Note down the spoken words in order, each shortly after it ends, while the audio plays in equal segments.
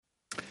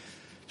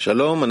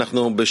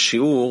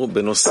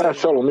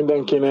Shalom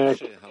mindenkinek!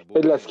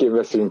 Egy leckén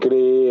veszünk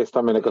részt,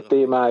 amelynek a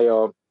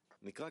témája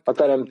a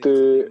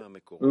Teremtő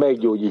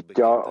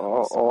meggyógyítja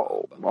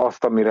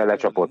azt, amire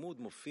lecsapott.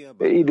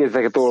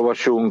 Idézeteket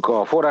olvasunk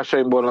a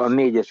forrásaimból, a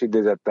 4-es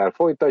idézettel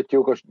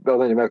folytatjuk, az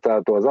annyi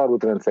megtalálható az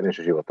Arvut rendszerén, és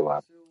így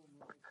tovább.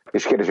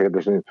 És kérdéseket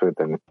is nincs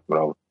föltenni.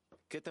 Bravo.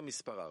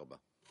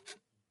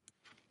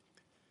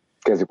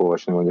 Kezdjük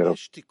olvasni, mondja.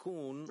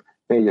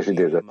 4-es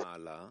idézet.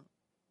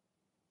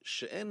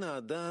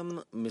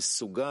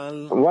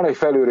 Van egy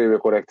felülrévő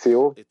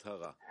korrekció,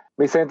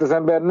 miszerint az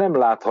ember nem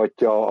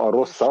láthatja a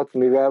rosszat,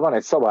 mivel van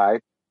egy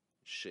szabály,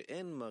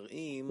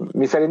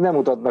 miszerint nem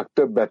mutatnak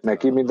többet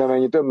neki, mint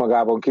amennyit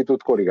önmagában ki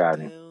tud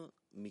korrigálni.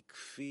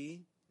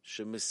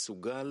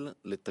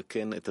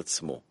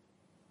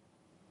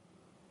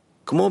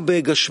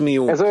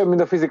 Ez olyan,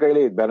 mint a fizikai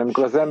létben,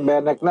 amikor az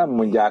embernek nem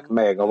mondják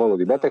meg a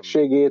valódi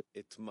betegségét,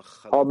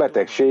 ha a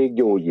betegség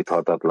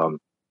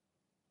gyógyíthatatlan.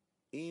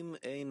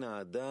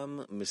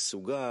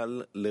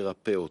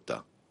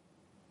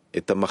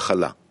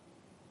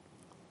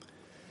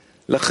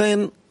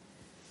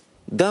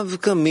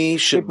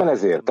 Éppen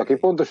ezért, aki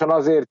pontosan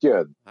azért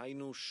jön,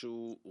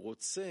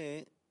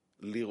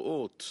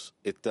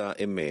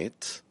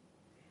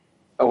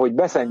 ahogy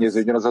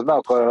beszennyeződjön, azaz meg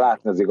akarja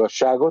látni az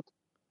igazságot,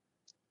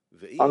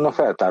 annak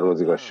feltárul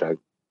az igazság.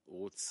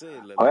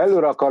 Ha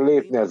előre akar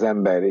lépni az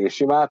ember és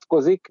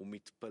imádkozik,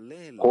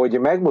 hogy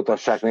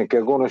megmutassák neki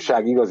a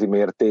gonoszság igazi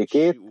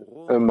mértékét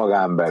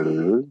önmagán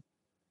belül,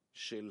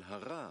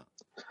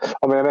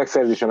 amely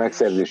a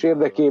megszerzés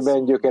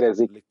érdekében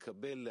gyökerezik,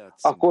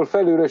 akkor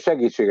felülről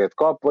segítséget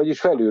kap, vagyis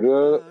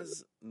felülről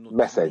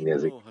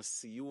beszennyezik.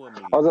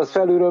 Azaz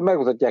felülről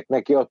megmutatják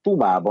neki a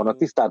tumában, a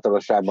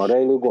tisztátalanságban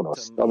rejlő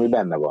gonoszt, ami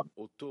benne van.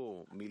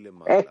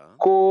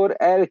 Ekkor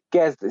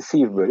elkezd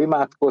szívből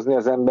imádkozni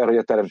az ember, hogy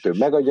a Teremtő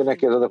megadja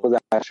neki az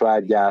adakozás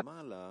vágyát,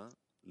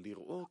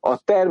 a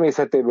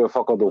természetéből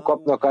fakadó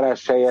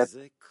kapnakarás helyett,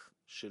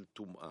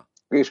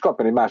 és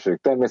kapni egy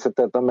második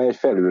természetet, amely egy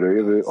felülről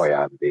jövő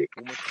ajándék.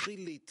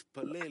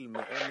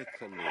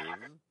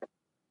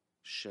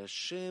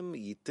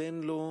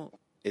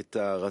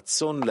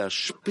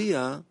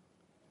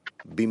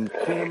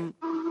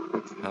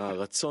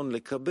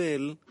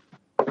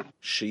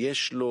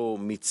 שיש לו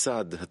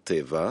מצד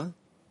הטבע,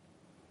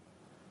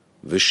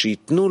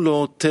 ושיתנו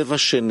לו טבע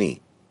שני,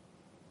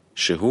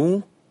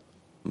 שהוא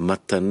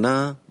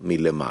מתנה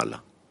מלמעלה.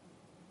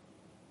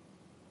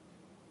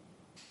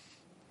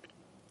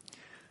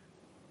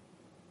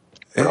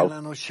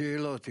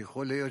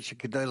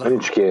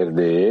 Nincs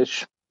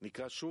kérdés.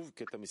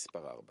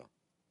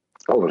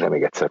 Olvasd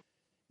még egyszer.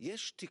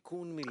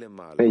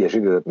 4-es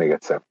idézet még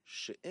egyszer.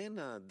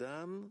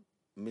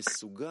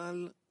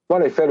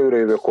 Van egy felülről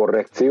jövő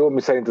korrekció,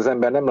 miszerint az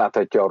ember nem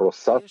láthatja a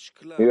rosszat,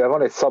 mivel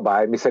van egy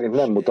szabály, miszerint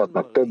nem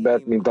mutatnak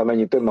többet, mint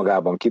amennyit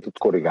önmagában ki tud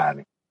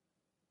korrigálni.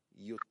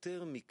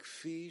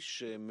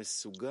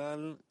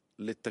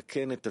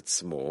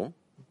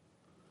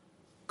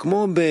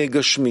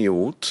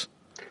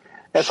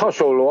 Ez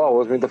hasonló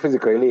ahhoz, mint a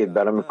fizikai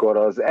létben, amikor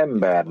az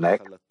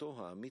embernek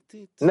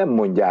nem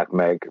mondják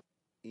meg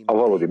a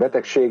valódi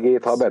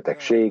betegségét, ha a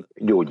betegség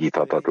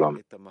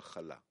gyógyíthatatlan.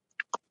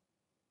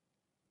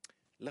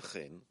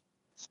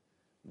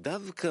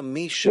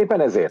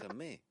 Éppen ezért,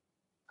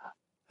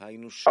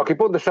 aki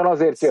pontosan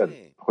azért jön,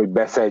 hogy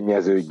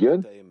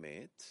beszennyeződjön,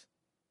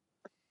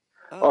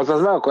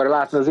 azaz meg akar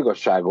látni az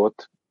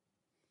igazságot,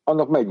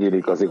 annak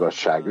megnyílik az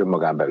igazság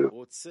önmagán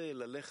belül.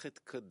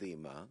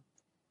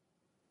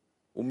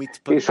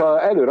 És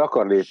ha előre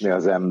akar lépni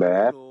az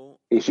ember,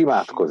 és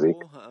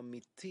imádkozik,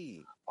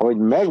 hogy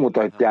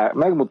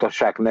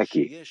megmutassák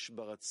neki,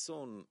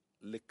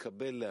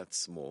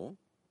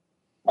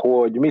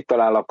 hogy mit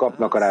talál a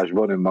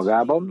kapnakarásban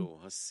önmagában,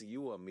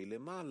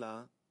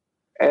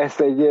 ezt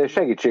egy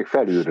segítség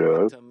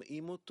felülről,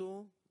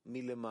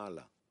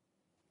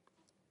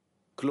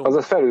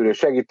 azaz felülről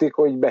segítik,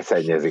 hogy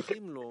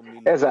beszennyezik.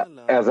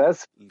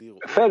 Ez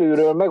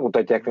felülről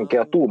megmutatják neki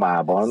a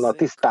tumában, a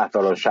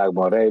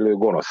tisztátalanságban rejlő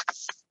gonoszt.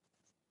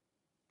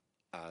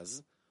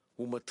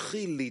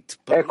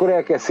 Ekkor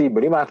elkezd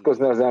szívből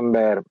imádkozni az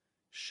ember,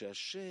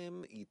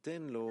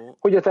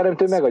 hogy a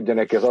Teremtő megadja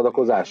neki az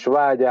adakozás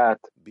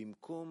vágyát,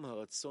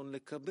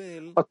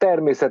 a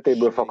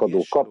természetéből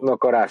fakadó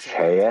kapnakarás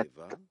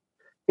helyett,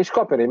 és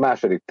kapjon egy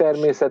második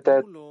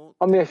természetet,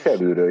 ami egy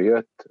felülről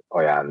jött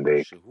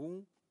ajándék.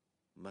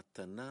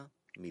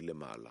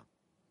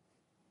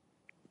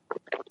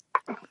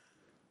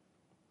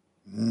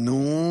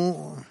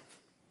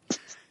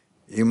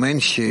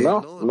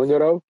 Na, mondja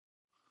Rav,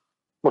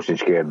 most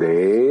nincs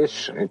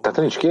kérdés. Tehát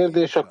ha nincs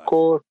kérdés,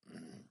 akkor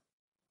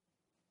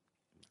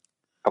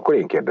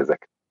én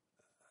kérdezek.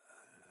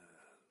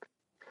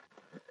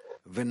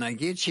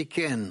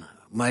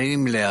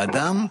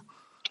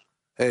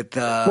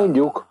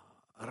 Mondjuk,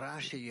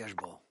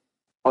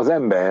 az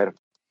embernek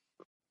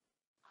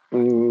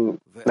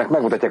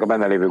megmutatják a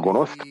benne lévő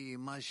gonoszt,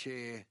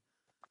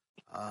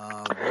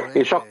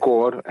 és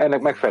akkor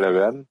ennek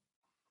megfelelően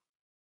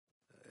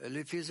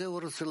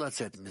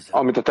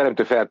amit a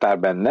teremtő feltár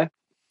benne,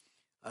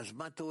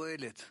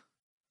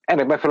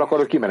 ennek megfelelően akar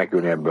ő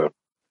kimenekülni ebből.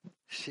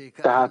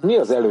 Tehát mi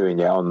az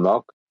előnye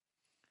annak,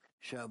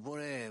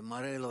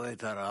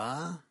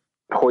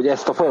 hogy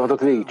ezt a folyamatot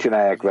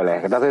végigcsinálják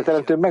vele? Tehát a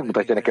teremtő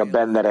megmutatja neki a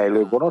benne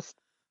rejlő gonoszt,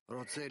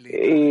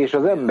 és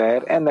az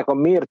ember ennek a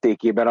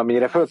mértékében,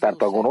 amire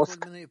föltárta a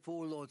gonoszt,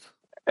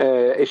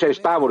 és el is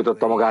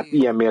távolította magát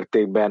ilyen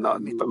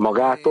mértékben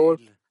magától,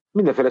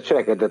 mindenféle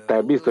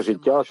cselekedettel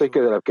biztosítja azt, hogy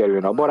közelebb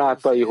kerüljön a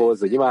barátaihoz,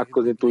 hogy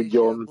imádkozni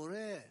tudjon,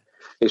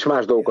 és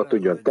más dolgokat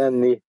tudjon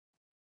tenni.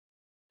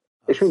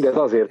 És mindez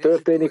azért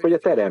történik, hogy a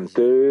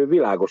teremtő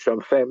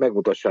világosan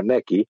megmutassa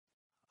neki,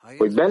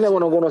 hogy benne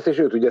van a gonosz, és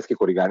ő tudja ezt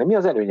kikorrigálni. Mi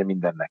az előnye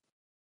mindennek?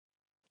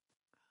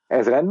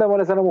 Ez rendben van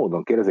ezen a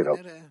módon? Kérdezi Rab.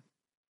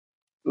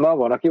 Na,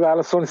 van, aki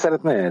válaszolni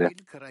szeretne erre?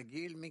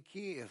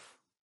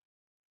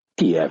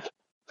 Kijev.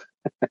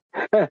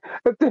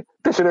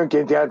 Teljesen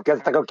önként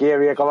jelentkeztek a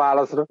kijeviek a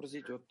válaszra.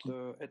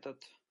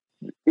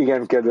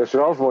 Igen, kedves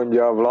Rab,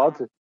 mondja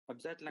Vlad.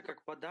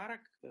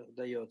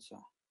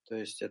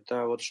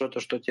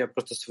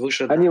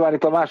 Hát nyilván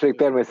itt a második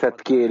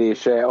természet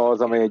kérése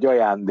az, amely egy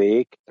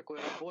ajándék,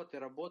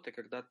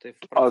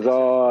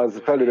 azaz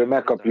felülről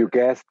megkapjuk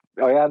ezt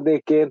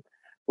ajándékként,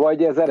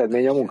 vagy ez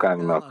eredmény a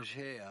munkánknak,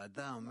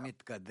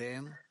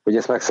 hogy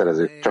ezt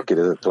megszerezzük. Csak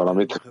kérdezett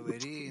valamit,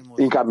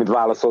 inkább, mint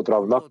válaszolt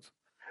Rabnak.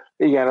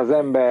 Igen, az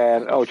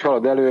ember, ahogy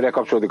halad előre,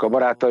 kapcsolódik a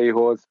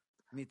barátaihoz,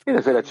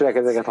 mindenféle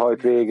cselekedeteket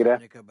hajt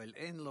végre.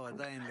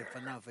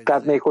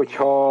 Tehát még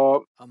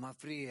hogyha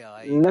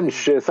nem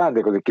is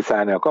szándékozik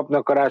kiszállni a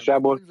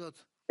kapnakarásából,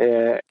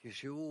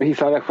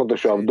 hiszen a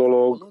legfontosabb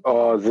dolog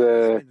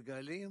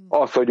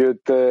az, hogy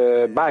őt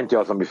bántja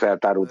az, ami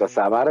feltárult a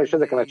számára, és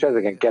ezeken a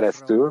cselekedeteken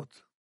keresztül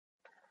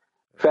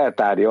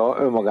feltárja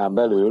önmagán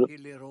belül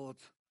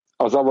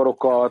a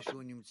zavarokat,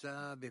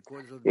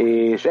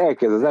 és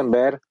elkezd az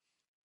ember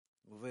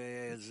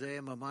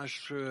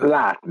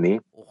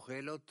látni,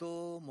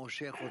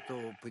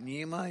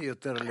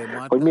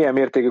 hogy milyen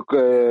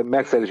mértékű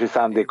megszerzési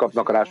szándék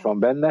kapnakarás van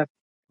benne.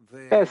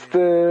 Ezt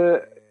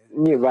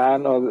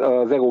nyilván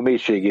az ego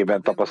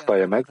mélységében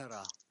tapasztalja meg,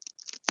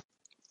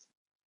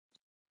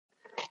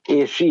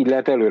 és így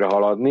lehet előre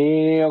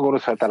haladni a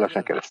gonosz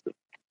feltárlásán keresztül.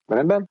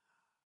 Rendben?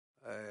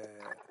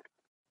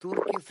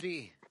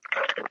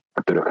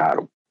 A török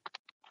 3.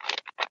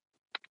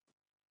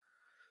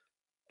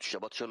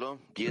 Shabbat Shalom,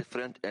 dear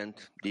friend and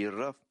dear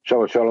Rav.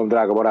 Shabbat Shalom,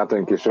 drága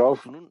barátaink és Rav.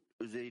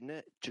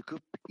 Üzerine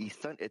çıkıp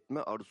ihsan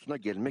etme arzusuna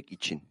gelmek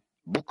için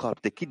bu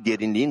kalpteki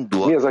derinliğin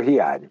dua. Mi az a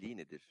hiány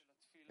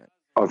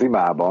az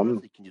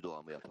imában,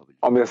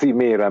 ami a szív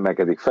mélyre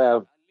emelkedik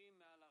fel,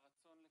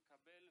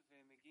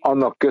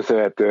 annak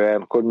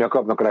köszönhetően, hogy mi a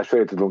kapnakarás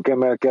felé tudunk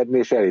emelkedni,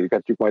 és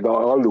elérhetjük majd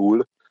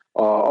alul,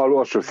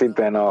 alsó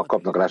szinten a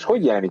kapnakarás.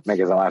 Hogy jelenik meg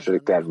ez a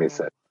második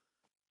természet?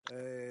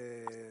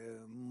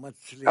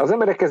 Az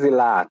emberek kezdi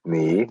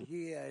látni,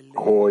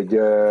 hogy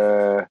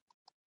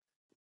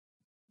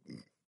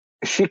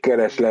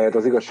sikeres lehet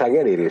az igazság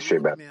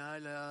elérésében.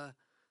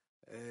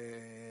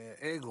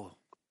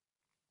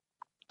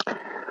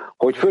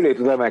 Hogy fölé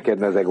tud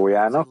emelkedni az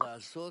egójának,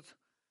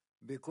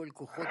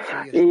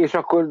 és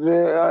akkor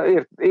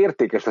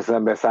értékes lesz az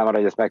ember számára,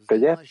 hogy ezt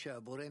megtegye,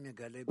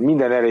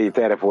 minden erejét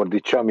erre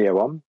fordítsa, amilyen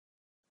van,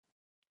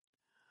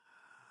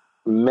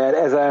 mert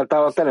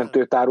ezáltal a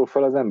teremtő tárul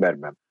fel az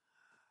emberben.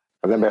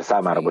 Az ember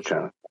számára,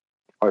 bocsánat.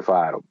 Hajfa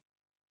 3.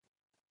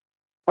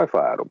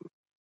 Hajfa 3.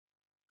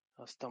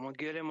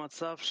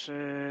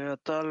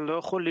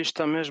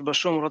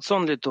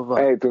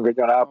 Eljutunk egy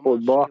olyan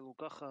állapotba,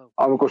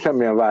 amikor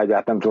semmilyen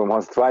vágyát nem tudom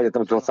használni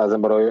az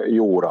ember a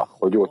jóra,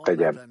 hogy jót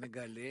tegyen.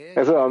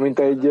 Ez olyan, mint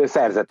egy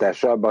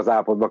szerzetes, abba az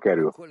állapotba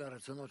kerül.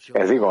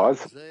 Ez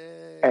igaz?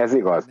 Ez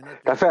igaz.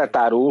 Tehát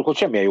feltárul, hogy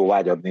semmilyen jó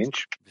vágyad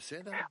nincs.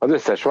 Az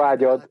összes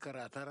vágyad,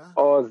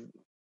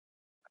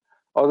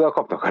 az a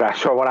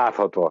kapnakarással van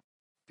áthatva.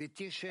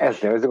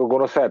 Ezt nevezzük a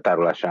gonosz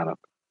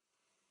feltárulásának.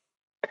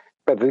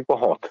 Pedig a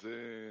 6.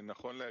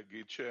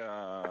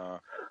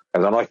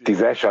 Ez a nagy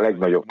 10-es, a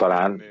legnagyobb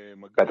talán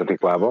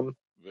Petatikvában.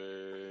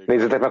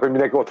 Nézzétek meg, hogy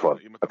mindenki ott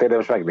van. Hát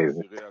érdemes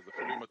megnézni.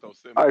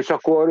 És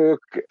akkor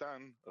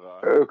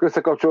ők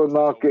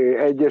összekapcsolódnak,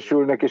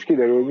 egyesülnek, és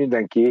kiderül, hogy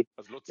mindenki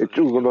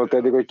úgy gondolta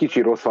eddig, hogy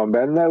kicsi rossz van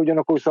benne,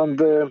 ugyanakkor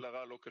viszont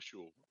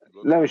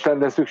nem is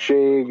lenne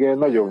szükség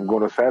nagyobb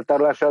gonosz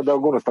feltárolására, de a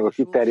gonosznak a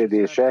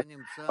kiterjedése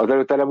az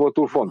előtte nem volt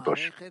túl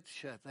fontos.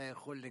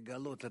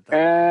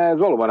 Ez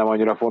valóban nem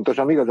annyira fontos,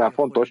 ami igazán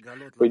fontos,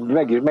 hogy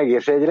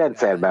megérts, egy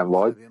rendszerben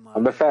vagy,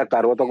 amiben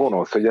feltárolt a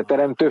gonosz, hogy a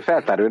teremtő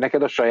feltárol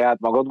neked a saját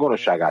magad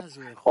gonoszságát.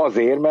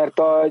 Azért, mert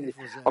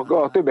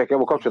a többiekkel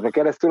kapcsolatban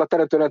keresztül a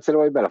teremtő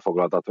rendszerben vagy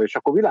belefoglaltatva, és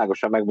akkor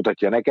világosan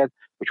megmutatja neked,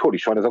 hogy hol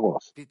is van ez a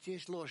gonosz.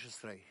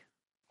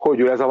 Hogy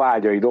ül ez a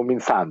vágyaidon,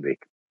 mint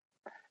szándék.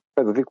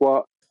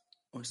 Például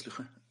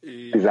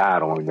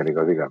 13, minden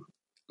igaz, igen.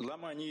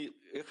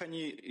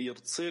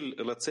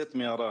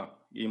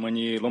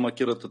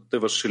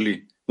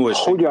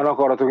 Hogyan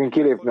akaratok én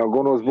kilépni a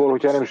gonoszból,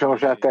 hogyha nem is a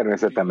saját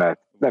természetemet?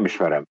 nem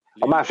ismerem.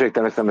 A második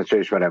természetemet sem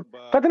ismerem.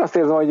 Tehát én azt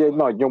érzem, hogy egy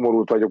nagy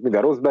nyomorult vagyok,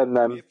 minden rossz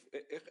bennem,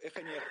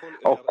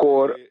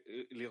 akkor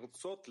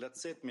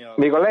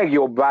még a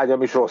legjobb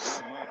vágyam is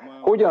rossz.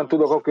 Hogyan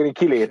tudok akkor én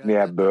kilépni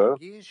ebből?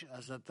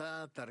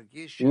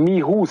 Mi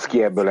húz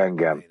ki ebből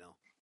engem?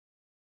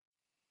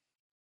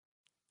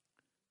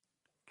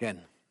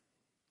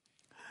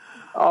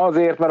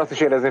 Azért, mert azt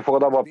is érezni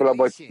fogod abban a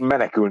pillanatban, hogy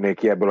menekülnék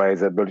ki ebből a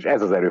helyzetből, és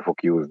ez az erő fog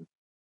kiúzni.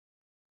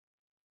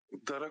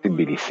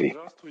 Tbilisi.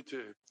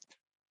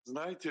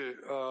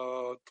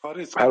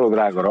 Hello,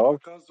 drága Rav.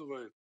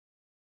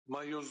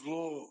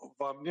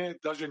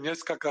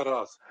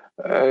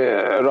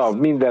 Rav,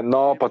 minden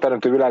nap a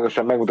Teremtő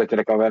világosan megmutatja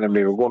nekem a bennem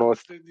lévő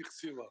gonoszt,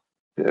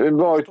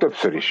 vagy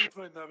többször is.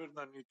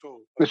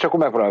 És akkor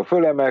megpróbálok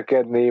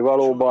fölemelkedni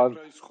valóban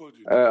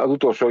az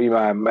utolsó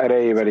imám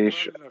erejével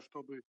is.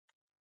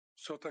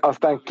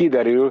 Aztán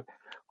kiderül,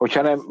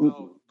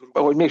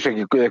 hogy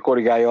mégsem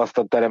korrigálja azt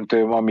a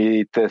teremtőm,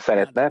 amit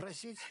szeretne.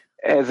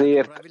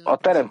 Ezért a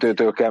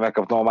teremtőtől kell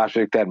megkapnom a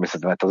második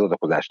természetemet, az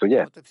adakozást,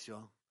 ugye?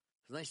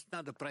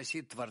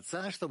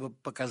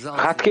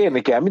 Hát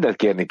kérni kell, mindent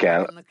kérni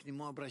kell.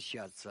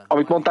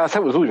 Amit mondtál,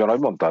 az úgy van, ahogy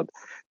mondtad.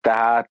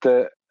 Tehát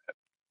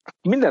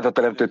mindent a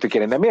teremtőtől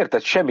kérni. Nem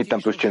érted? Semmit nem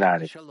tudsz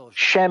csinálni.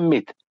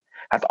 Semmit.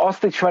 Hát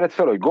azt ismered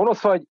fel, hogy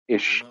gonosz vagy,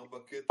 és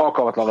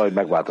alkalmatlan, hogy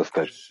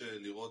megváltoztass.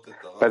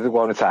 Pedig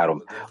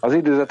 33. Az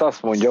idézet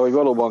azt mondja, hogy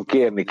valóban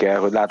kérni kell,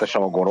 hogy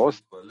láthassam a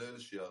gonoszt,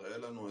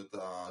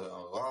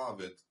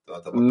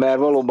 mert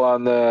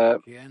valóban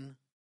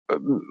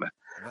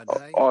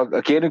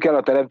kérnünk kell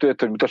a teremtőt,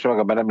 hogy mutassa meg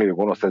a bennem lévő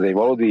gonoszt, ez egy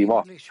valódi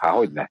ima? Hát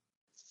hogyne?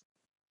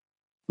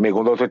 Még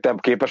gondolod, hogy te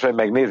képes vagy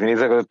megnézni,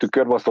 nézek a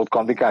tükörbe, azt ott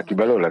kandikál ki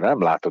belőle?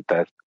 Nem látod te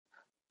ezt?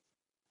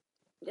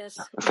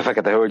 Ezt a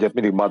fekete hölgyet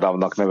mindig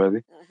madamnak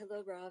nevezi.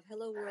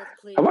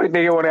 Ha van itt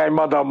még jó néhány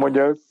madam,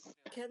 mondja.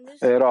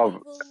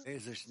 Rav.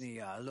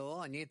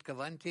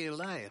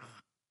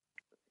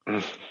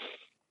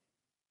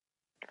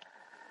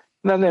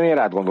 Nem, én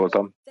rád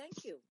gondoltam.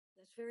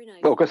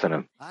 Ó,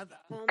 köszönöm.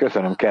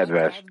 Köszönöm,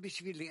 kedves.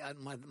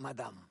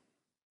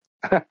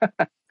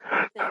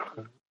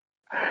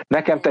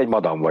 Nekem te egy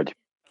madam vagy.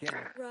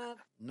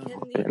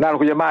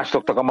 Nálunk ugye más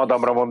szoktak a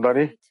madamra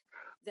mondani,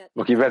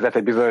 aki vezet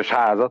egy bizonyos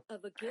házat.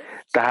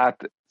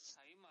 Tehát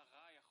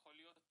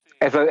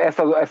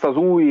ezt az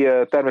új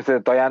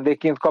természetet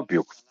ajándékként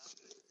kapjuk?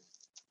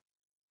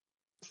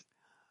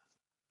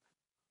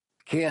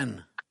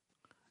 Igen.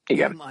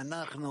 Igen.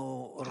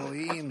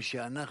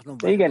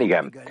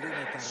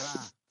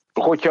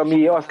 Hogyha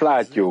mi azt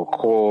látjuk,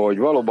 hogy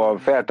valóban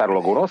feltárul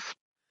a gonosz,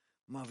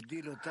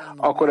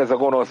 akkor ez a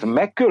gonosz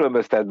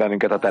megkülönböztet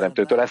bennünket a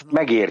teremtőtől, ezt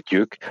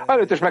megértjük.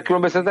 Előtt is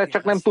megkülönböztetett,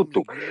 csak nem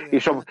tudtuk.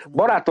 És a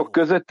barátok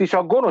között is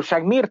a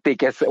gonoszság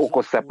mértéke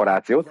okoz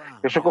szeparációt,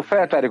 és akkor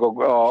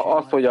feltárjuk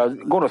azt, hogy a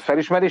gonosz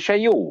felismerése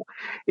jó.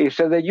 És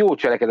ez egy jó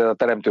cselekedet a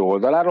teremtő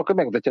oldaláról, akkor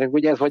megmutatja nekünk,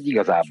 hogy ez vagy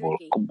igazából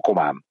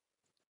komám.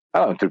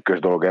 Nagyon trükkös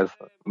dolog ez,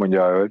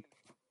 mondja a hölgy.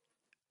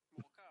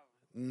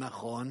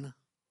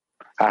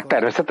 Hát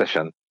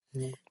természetesen.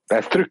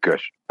 Ez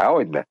trükkös. Hát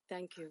hogyne?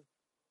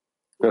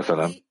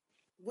 Köszönöm.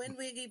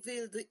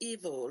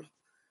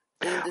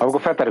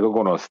 Amikor feltárjuk a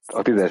gonoszt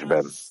a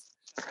 10-esben,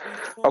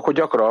 akkor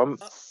gyakran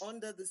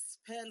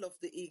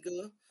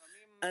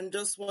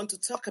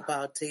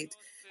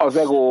az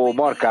ego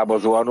markába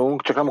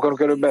zuhanunk, csak nem akarunk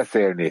erről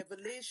beszélni.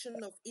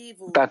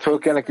 Tehát föl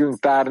kell nekünk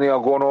tárni a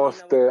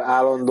gonoszt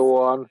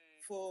állandóan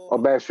a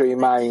belső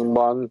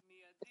imáinkban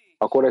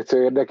a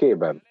korrekció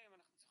érdekében.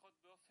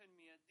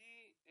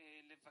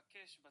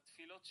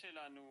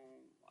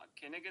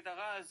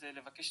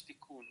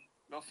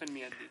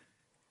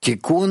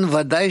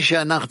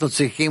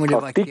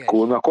 A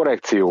tikkun, a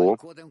korrekció.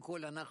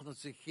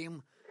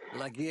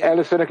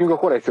 Először nekünk a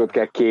korrekciót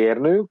kell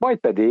kérnünk, majd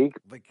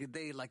pedig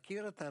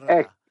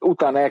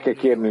utána el kell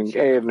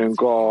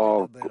érnünk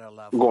a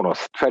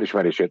gonoszt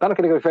felismerését. Annak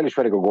érdekében, hogy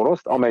felismerjük a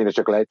gonoszt, amennyire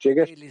csak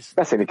lehetséges,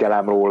 beszélni kell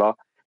ám róla.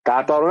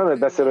 Tehát arról nem lehet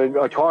beszélni,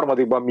 hogy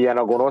harmadikban milyen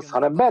a gonosz,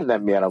 hanem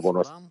bennem milyen a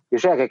gonosz.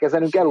 És el kell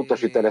kezdenünk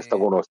elutasítani ezt a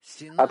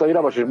gonoszt. Hát ahogy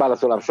Rabas és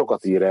Bálaszolám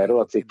sokat ír erről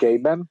a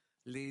cikkeiben,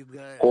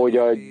 hogy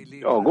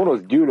a gonosz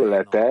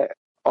gyűlölete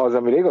az,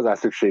 amire igazán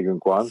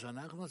szükségünk van,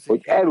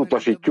 hogy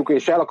elutasítjuk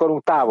és el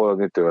akarunk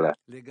távolodni tőle.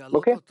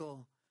 Oké?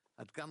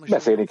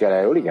 Beszélni kell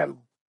erről,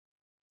 igen.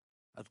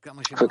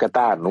 Föl kell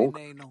tárnunk,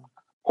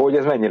 hogy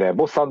ez mennyire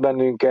bosszant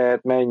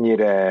bennünket,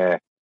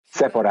 mennyire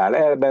szeparál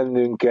el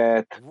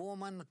bennünket,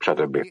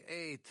 stb.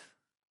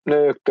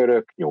 Nők,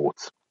 török,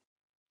 nyóc.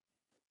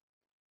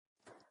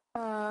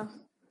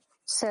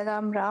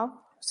 Selam Rav.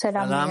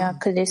 Selam ya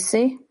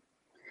Klisi.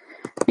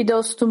 Bir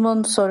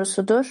dostumun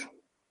sorusudur.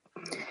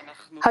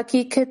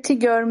 Hakikati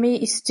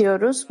görmeyi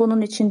istiyoruz.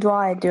 Bunun için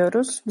dua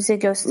ediyoruz. Bize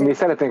göster. Mi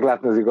szeretnénk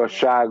látni az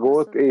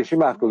igazságot, és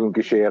imádkozunk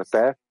is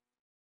érte.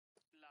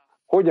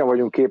 Hogyan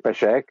vagyunk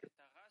képesek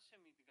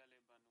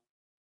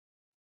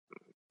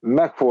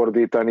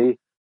megfordítani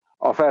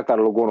a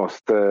feltároló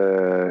gonoszt?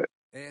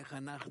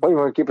 Hogyan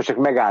vagyunk képesek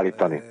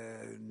megállítani?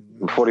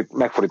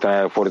 Megfordítani,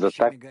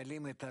 elfordították.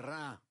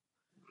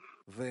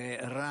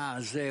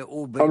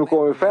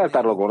 Amikor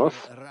feltárul a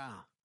gonosz,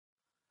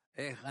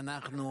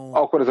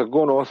 akkor ez a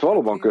gonosz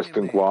valóban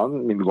köztünk van,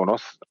 mint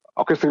gonosz,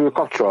 a köztünk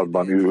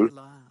kapcsolatban ül,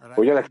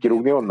 hogy el lehet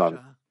kirúgni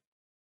onnan.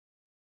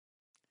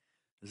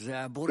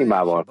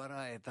 Imával.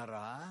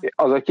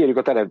 Azzal kérjük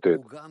a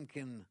teremtőt.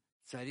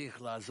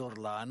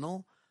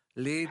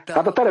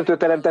 Hát a teremtő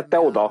teremtette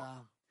oda.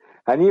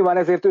 Hát nyilván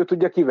ezért ő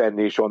tudja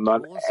kivenni is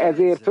onnan.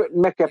 Ezért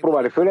meg kell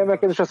próbálni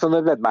fölemelkedni, és azt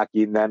mondani, hogy vedd már ki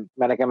innen,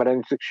 mert nekem erre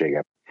nincs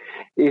szükségem.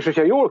 És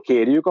hogyha jól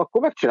kérjük,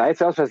 akkor megcsinálj,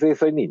 egyszer azt vesz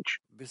észre, hogy nincs.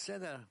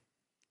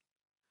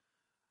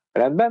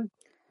 Rendben?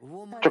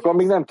 Csak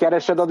amíg nem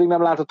keresed, addig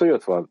nem látod, hogy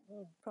ott van.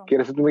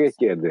 Kérdezhetünk még egy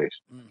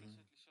kérdést.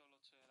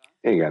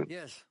 Igen.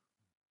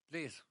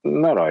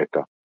 Na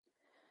rajta.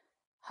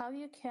 How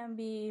you can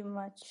be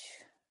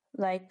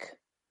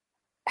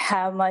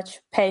have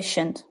much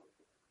patient?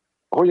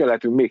 Hogyan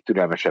lehetünk még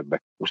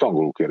türelmesebbek? Most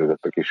angolul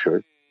kérdezett a kis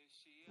hölgy.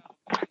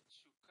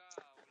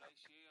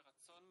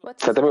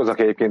 Szerintem az,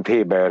 aki egyébként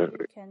Héber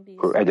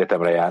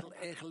egyetemre járt.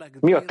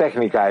 Mi a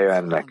technikája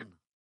ennek?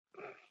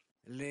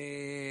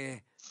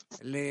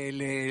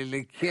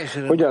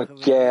 Hogyan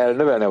kell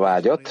növelni a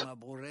vágyat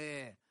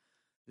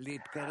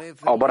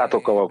a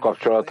barátokkal való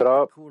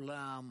kapcsolatra,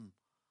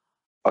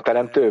 a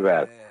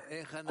teremtővel?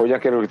 Hogyan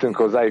kerültünk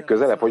hozzájuk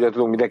közelebb? Hogyan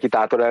tudunk mindenkit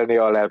átölelni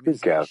a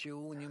lelkünkkel?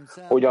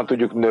 Hogyan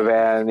tudjuk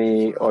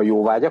növelni a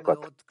jó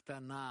vágyakat?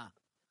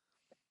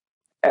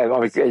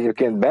 Amik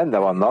egyébként benne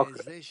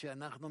vannak,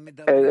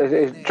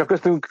 csak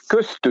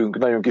köztünk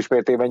nagyon kis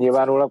mértékben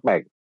nyilvánulnak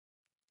meg.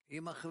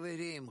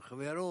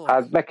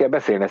 Hát meg kell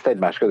beszélni ezt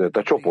egymás között,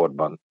 a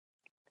csoportban.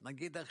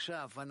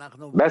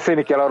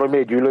 Beszélni kell arról, hogy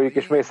miért gyűlöljük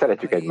és miért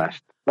szeretjük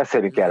egymást.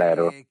 Beszélni kell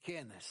erről.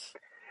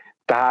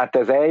 Tehát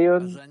ez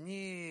eljön,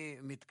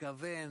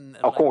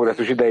 a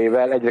kongresszus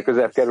idejével egyre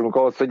közelebb kerülünk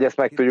ahhoz, hogy ezt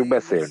meg tudjuk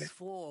beszélni.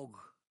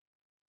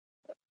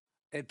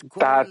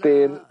 Tehát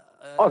én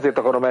azért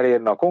akarom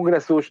elérni a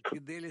kongresszust,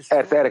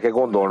 erre kell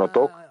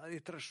gondolnotok,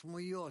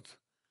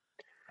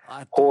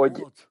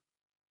 hogy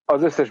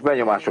az összes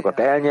benyomásokat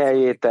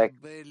elnyeljétek,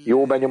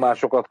 jó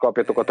benyomásokat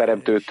kapjatok a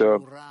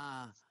teremtőtől,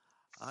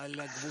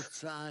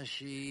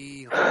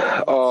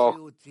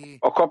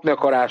 a kapni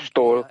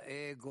akarástól,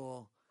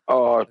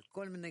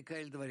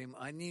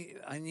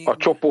 a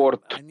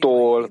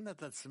csoporttól,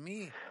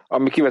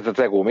 ami kivezet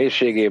az ego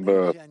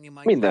mélységéből,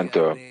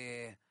 mindentől,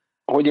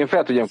 hogy én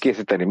fel tudjam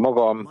készíteni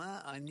magam,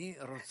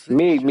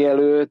 még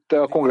mielőtt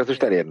a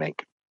kongresszust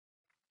elérnénk.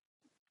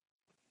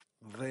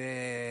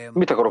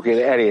 Mit akarok én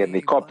elérni,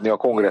 kapni a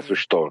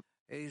kongresszustól?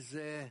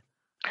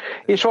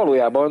 És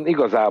valójában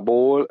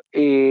igazából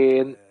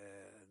én,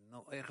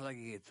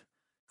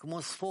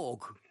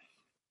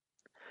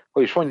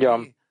 hogy is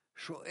mondjam,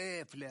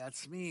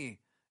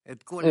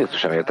 én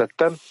sem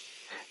értettem.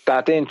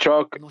 Tehát én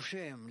csak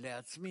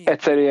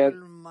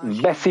egyszerűen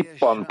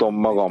beszippantom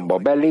magamba,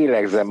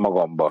 belélegzem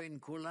magamba.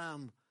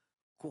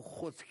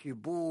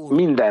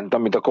 Mindent,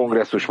 amit a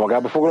kongresszus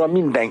magába foglal,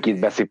 mindenkit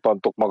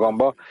beszippantok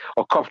magamba,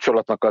 a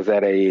kapcsolatnak az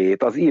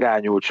erejét, az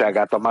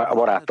irányultságát a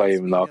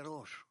barátaimnak,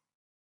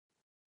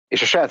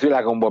 és a saját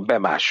világomban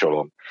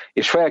bemásolom,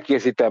 és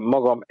felkészítem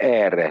magam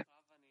erre.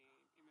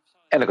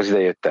 Ennek az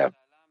ideje jött el.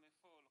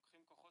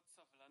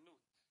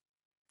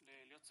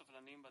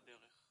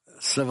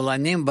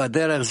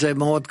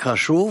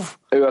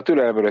 Ő a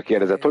türelemről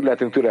kérdezett, hogy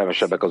lehetünk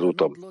türelmesebbek az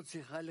úton.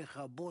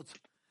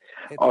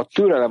 A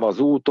türelem az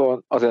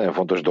úton az egy nagyon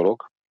fontos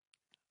dolog,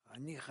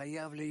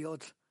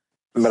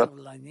 mert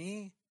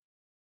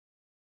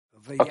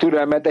a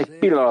türelmet egy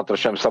pillanatra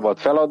sem szabad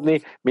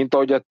feladni, mint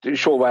ahogy a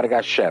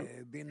sóvárgás sem.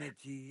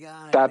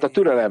 Tehát a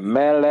türelem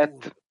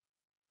mellett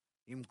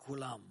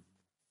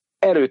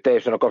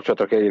erőteljesen a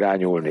kapcsolatra kell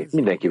irányulni,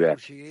 mindenkivel.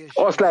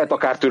 Azt lehet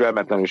akár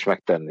türelmetlenül is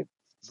megtenni.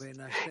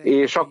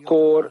 És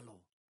akkor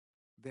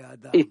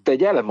itt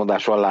egy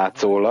ellentmondás van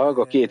látszólag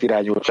a két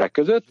irányultság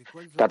között,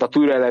 tehát a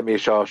türelem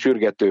és a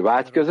sürgető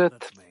vágy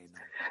között,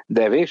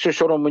 de végső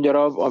soron mondja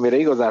Rav, amire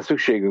igazán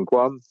szükségünk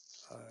van,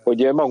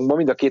 hogy magunkban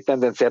mind a két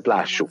tendenciát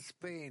lássuk.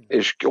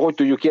 És hogy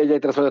tudjuk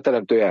kiegyenlíteni, azt mondja a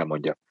teremtő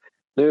elmondja.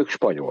 Nők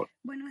spanyol.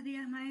 Buenos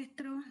días,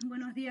 maestro.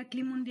 Buenos días,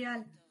 Clima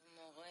Mundial.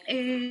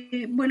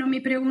 Bueno,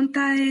 mi pregunta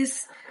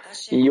es...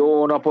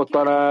 Jó napot,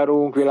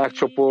 tanárunk,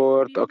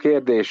 világcsoport. A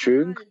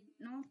kérdésünk,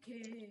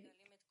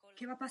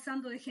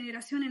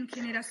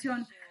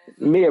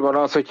 miért van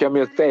az, hogyha mi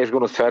a teljes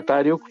gonoszt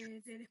feltárjuk,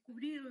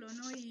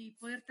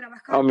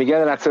 ami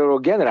generációról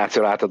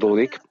generációra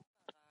átadódik,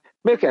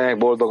 miért kellene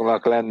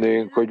boldognak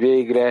lennünk, hogy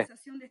végre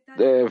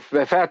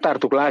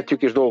feltártuk,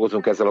 látjuk és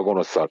dolgozunk ezzel a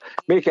gonoszszal?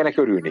 Miért kellene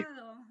örülni?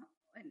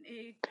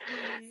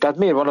 Tehát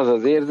miért van az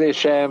az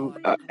érzésem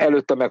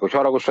előtte meg, hogy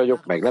haragos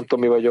vagyok, meg nem tudom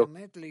mi vagyok?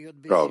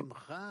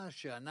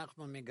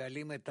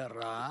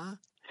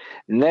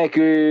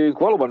 Nekünk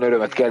valóban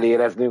örömet kell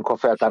éreznünk, ha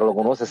feltárol a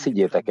gonosz, ezt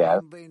higgyétek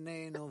el.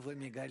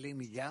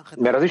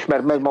 Mert az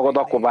ismert meg magad,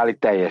 akkor válik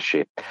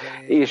teljessé.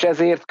 És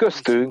ezért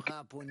köztünk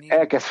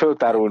elkezd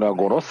feltárulni a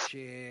gonosz,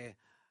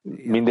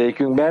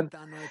 mindegyikünkben,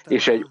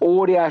 és egy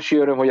óriási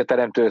öröm, hogy a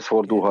teremtőhöz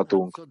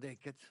fordulhatunk.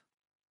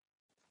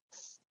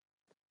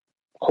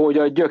 hogy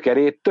a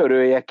gyökerét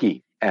törölje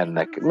ki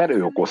ennek, mert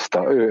ő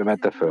okozta, ő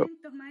mente föl.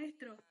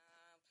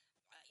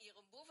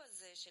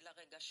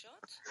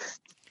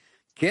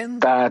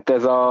 Tehát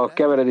ez a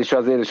keveredés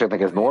az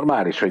érzéseknek, ez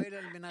normális, hogy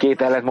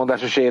két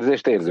ellentmondásos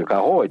érzést érzünk?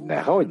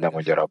 Hogyne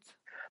mondja Rab.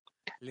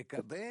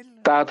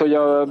 Tehát, hogy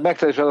a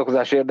megszerzés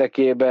adakozás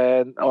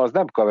érdekében az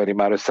nem kaveri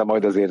már össze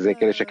majd az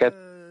érzékeléseket,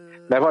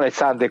 mert van egy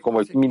szándékom,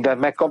 hogy mindent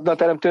megkapna a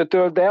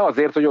teremtőtől, de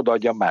azért, hogy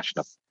odaadjam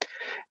másnak.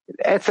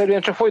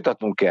 Egyszerűen csak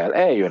folytatnunk kell.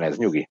 Eljön ez,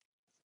 nyugi.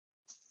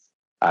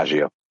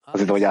 Ázsia. Azt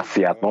hittem, hogy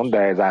Ázsiát mond, de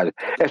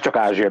ez csak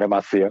Ázsia, nem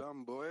Ázsia.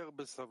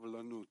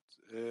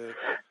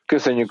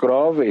 Köszönjük,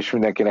 Rav, és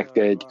mindenkinek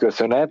egy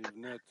köszönet.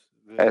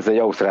 Ez egy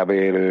Ausztrálban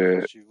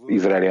élő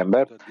izraeli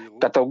ember.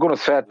 Tehát a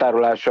gonosz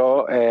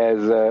feltárolása,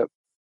 ez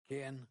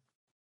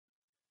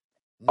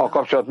a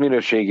kapcsolat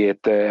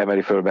minőségét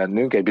emeli föl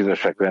bennünk egy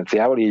bizonyos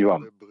frekvenciával, így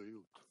van.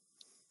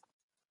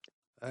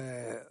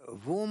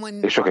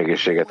 És sok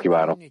egészséget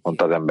kívánok,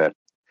 mondta az ember.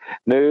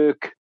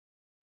 Nők,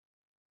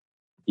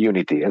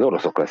 Unity, ez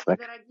oroszok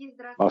lesznek.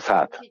 Az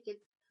hát.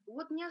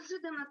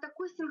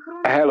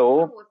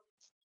 Hello,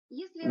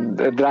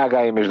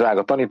 drágáim és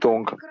drága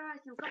tanítónk.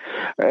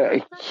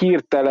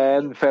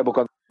 Hirtelen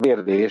felbukkant a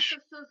kérdés,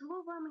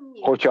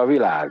 hogyha a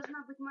világ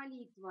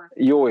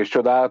jó és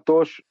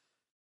csodálatos,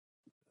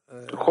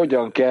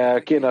 hogyan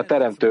kéne a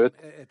teremtőt,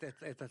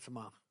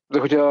 de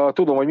hogyha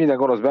tudom, hogy minden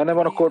gonosz benne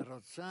van, akkor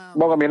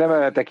magamért nem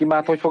emelhetek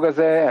imát, hogy fog ez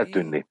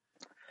eltűnni.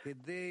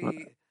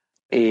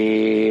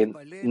 Én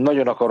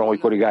nagyon akarom, hogy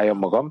korrigáljam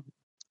magam,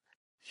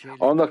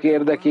 annak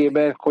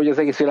érdekében, hogy az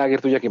egész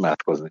világért tudjak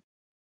imádkozni.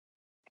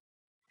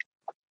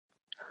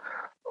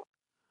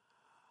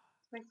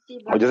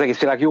 Hogy az egész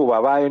világ jóvá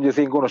váljon, hogy az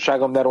én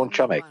gonoszságom ne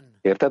rontsa meg.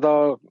 Érted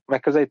a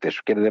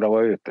megközelítés? Kérdezi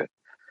Rava őt.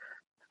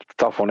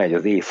 Tafon 1,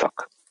 az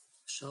éjszak.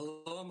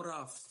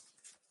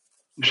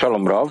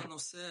 Shalom Rav.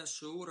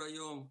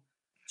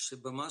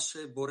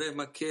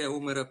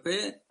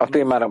 A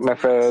témának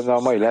megfelelően a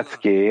mai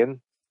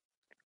leckén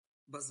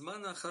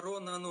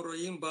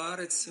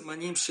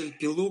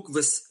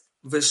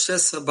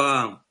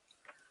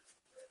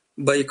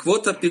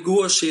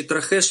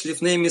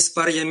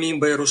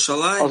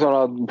azon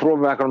a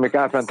problémákon, amik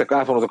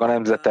átvonultak a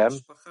nemzetem,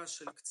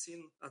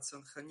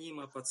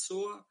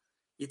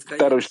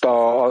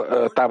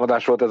 terrorista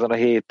támadás volt ezen a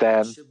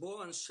héten,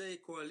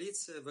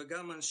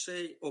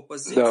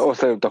 de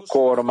osztályult a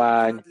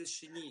kormány,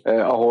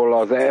 ahol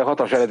az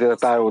hatalmas eredélyre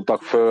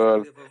tárultak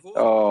föl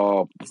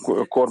a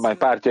kormány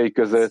pártjai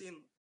között.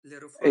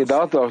 De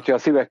attól, hogyha a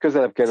szívek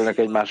közelebb kerülnek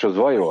egymáshoz,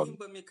 vajon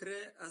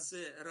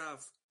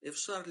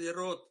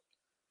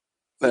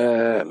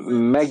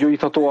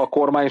meggyógyítható a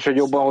kormány is, hogy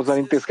jobban hozzá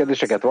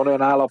intézkedéseket? Van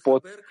olyan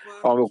állapot,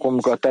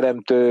 amikor a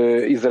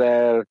teremtő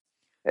Izrael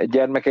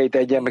gyermekeit,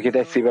 egy gyermekét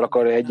egy szívvel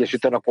akarja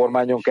egyesíteni a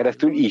kormányon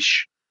keresztül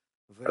is.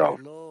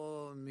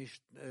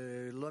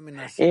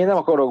 Én nem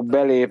akarok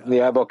belépni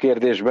ebbe a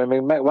kérdésbe,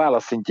 még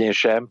válasz szintjén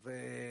sem.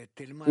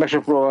 Meg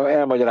sem próbálom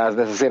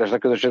elmagyarázni ezt a szélesnek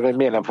közösségnek, hogy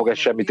miért nem fog ez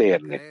semmit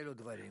érni.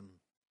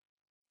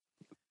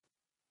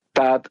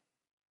 Tehát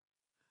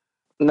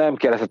nem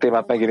kell ezt a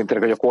témát megérinteni,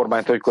 hogy a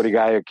kormányt hogy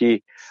korrigálja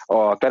ki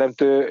a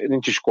teremtő,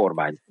 nincs is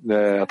kormány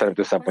a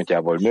teremtő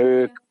szempontjából.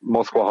 Nők,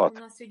 Moszkva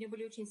 6.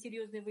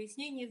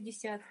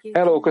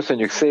 Hello,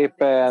 köszönjük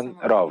szépen,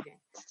 Rav.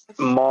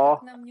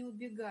 Ma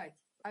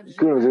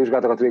különböző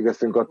vizsgálatokat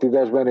végeztünk a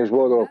 10-esben, és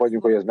boldogok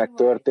vagyunk, hogy ez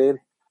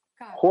megtörtént.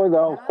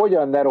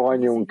 Hogyan ne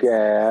rohanjunk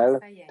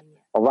el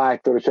a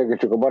vágytól, és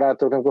segítsük a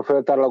barátok, amikor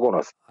feltárul a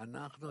gonosz?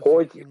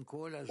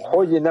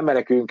 Hogy nem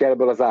meneküljünk el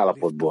ebből az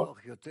állapotból?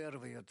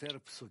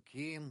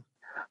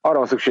 Arra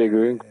van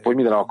szükségünk, hogy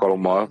minden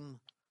alkalommal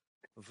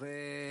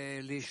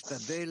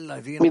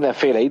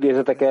mindenféle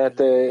idézeteket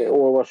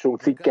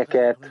olvassunk,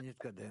 cikkeket,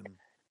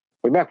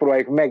 hogy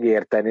megpróbáljuk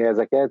megérteni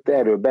ezeket,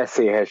 erről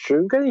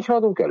beszélhessünk, és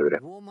haladunk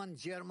előre.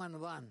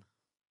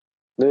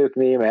 Nők,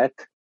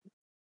 német,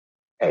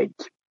 1.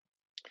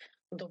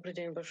 Добрый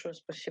день, большое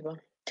спасибо.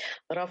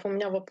 Раф, у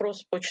меня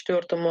вопрос по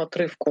 4-му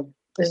отрывку.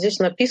 Здесь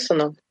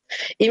написано,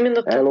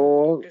 именно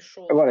Hello,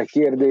 van egy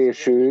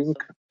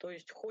kérdésünk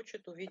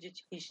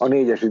a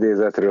 4-es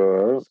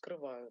idézetről.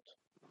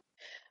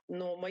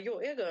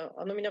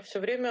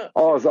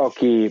 Az,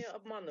 aki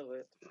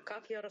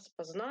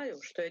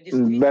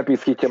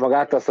bepiszkítja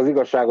magát, azt az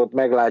igazságot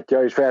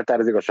meglátja, és feltár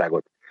az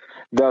igazságot.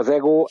 De az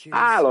ego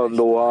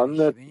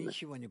állandóan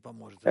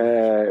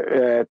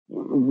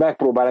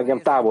megpróbál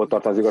engem távol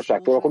tartani az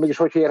igazságtól, akkor mégis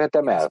hogy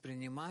érhetem el?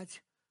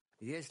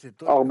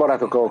 A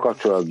barátokkal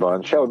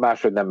kapcsolatban sehogy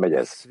máshogy nem megy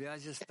ez.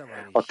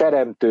 A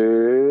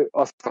teremtő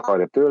azt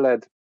akarja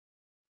tőled,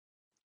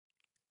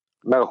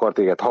 meg akar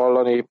téged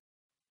hallani,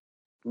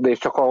 de és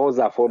csak ha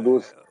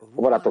hozzáfordulsz,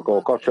 a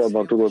barátokkal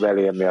kapcsolatban tudod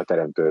elérni a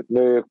teremtőt.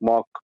 Nők,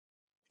 mak,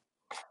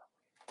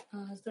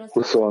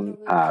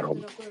 23.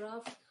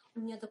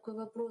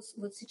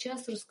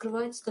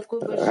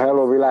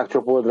 Hello,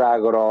 világcsoport,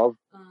 drága Rav.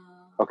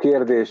 A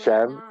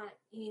kérdésem,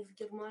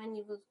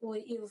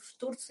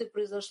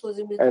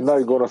 egy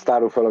nagy gonosz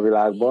tárul fel a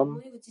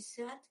világban,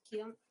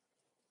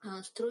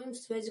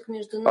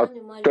 A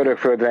török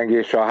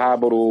földrengés, a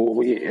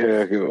háború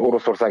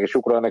Oroszország és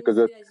Ukrajna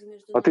között,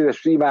 a 10-es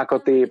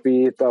imákat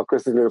épít, a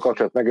köztük lévő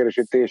kapcsolat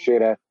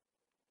megerősítésére,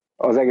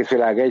 az egész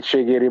világ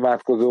egységére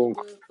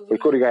imádkozunk, hogy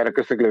korrigáljon a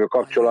köztük lévő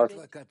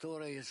kapcsolat.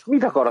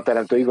 Mit akar a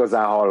teremtő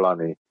igazán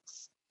hallani?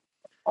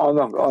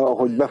 Annak,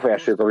 hogy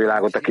befolyásoljuk a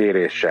világot a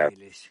kéréssel.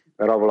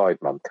 Rav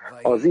Leitman.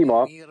 Az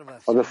ima,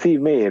 az a szív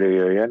mélyéről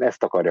jöjjön,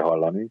 ezt akarja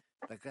hallani.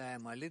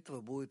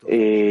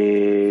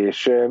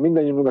 És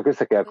mindannyiunknak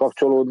össze kell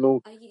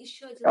kapcsolódnunk,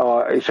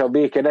 és a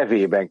béke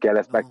nevében kell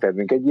ezt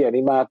megtennünk. Egy ilyen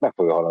imát meg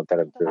fogja hallani a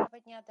teremtő.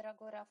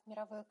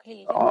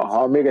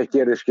 Ha még egy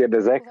kérdést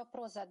kérdezek,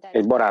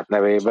 egy barát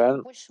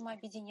nevében,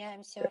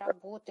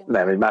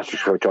 nem, egy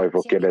másik csaj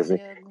fog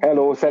kérdezni.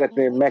 Hello,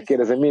 szeretném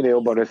megkérdezni, minél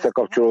jobban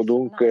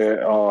összekapcsolódunk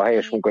a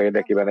helyes munka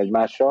érdekében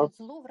egymással.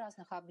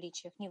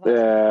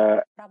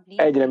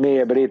 Egyre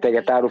mélyebb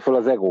réteget árul fel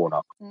az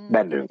egónak,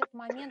 bennünk.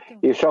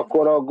 És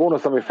akkor a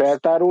gonosz, ami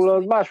feltárul,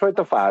 az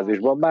másfajta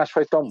fázisban,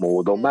 másfajta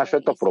módon,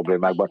 másfajta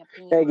problémákban,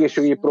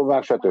 egészségügyi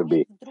problémák,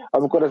 stb.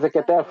 Amikor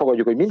ezeket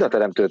elfogadjuk, hogy mind a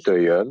teremtőtől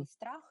jön,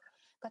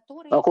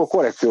 akkor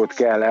korrekciót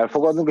kell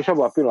elfogadnunk, és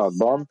abban a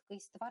pillanatban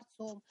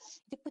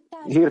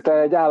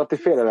hirtelen egy állati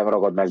félelem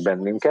ragad meg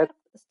bennünket,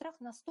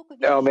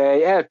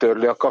 amely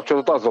eltörli a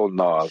kapcsolatot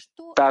azonnal.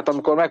 Tehát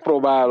amikor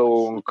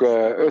megpróbálunk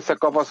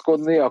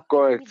összekapaszkodni a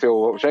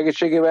korrekció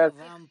segítségével,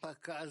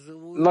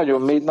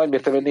 nagyon nagy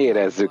mértékben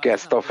érezzük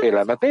ezt a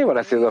félelmet. Miért van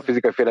ez a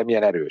fizikai félelem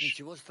milyen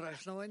erős?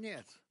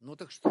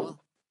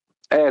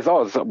 Ez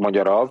az,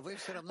 mondja Rav,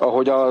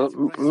 ahogy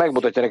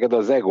megmutatja neked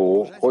az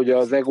ego, hogy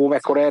az ego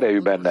mekkora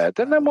erejű benne.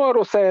 De nem olyan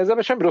rossz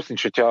ez, semmi rossz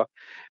nincs, hogyha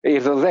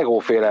érzed az ego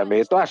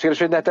félelmét. A másik is,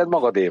 hogy ne tedd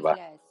magadévá.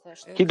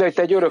 Hidd, hogy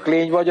te egy örök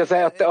lény vagy,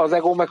 az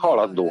ego meg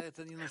halandó.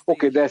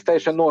 Oké, de ez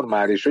teljesen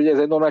normális. Ugye ez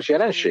egy normális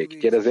jelenség?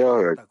 Kérdezi a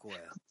hölgy.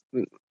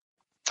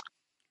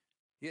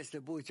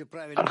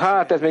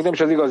 Hát ez még nem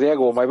is az igazi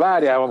ego, majd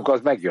várjál, amikor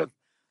az megjön.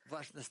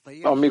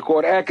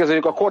 Amikor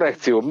elkezdjük a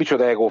korrekció,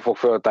 micsoda ego fog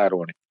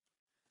föltárolni.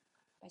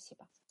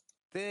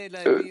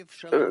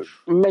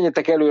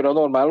 Menjetek előre a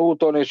normál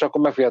úton, és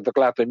akkor meg fogjátok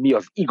látni, hogy mi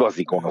az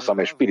igazi gonosz,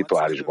 amely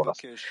spirituális gonosz.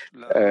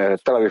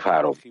 Tel Aviv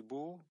 3.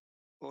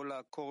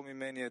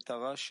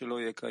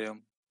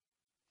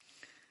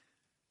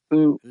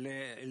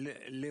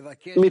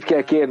 Mit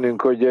kell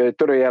kérnünk, hogy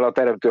törölje el a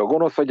teremtő a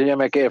gonosz, vagy hogy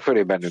emelje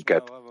fölé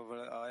bennünket?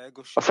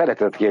 A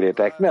szeretet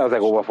kérjétek, ne az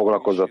egóval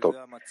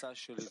foglalkozzatok.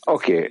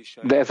 Oké,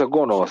 de ez a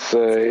gonosz,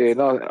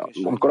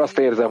 amikor azt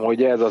érzem,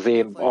 hogy ez az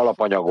én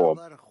alapanyagom,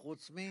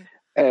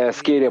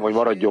 ezt kérjem, hogy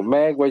maradjon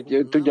meg,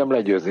 vagy tudjam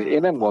legyőzni. Én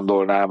nem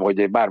gondolnám,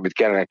 hogy bármit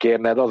kellene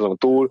kérned azon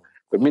túl,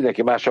 hogy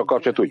mindenki mással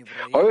kapcsolat úgy.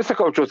 Ha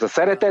összekapcsolsz a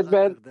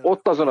szeretetben,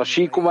 ott azon a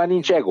síkon már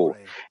nincs ego.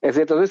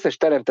 Ezért az összes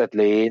teremtett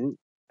lény,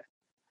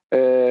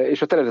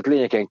 és a teremtett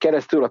lényeken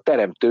keresztül a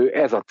teremtő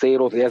ez a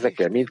célod, hogy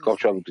ezekkel mind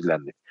kapcsolatban tud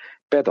lenni.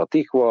 Peta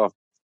Tikva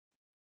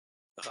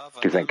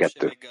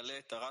 12.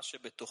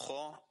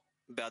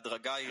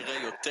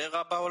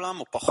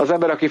 Az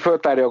ember, aki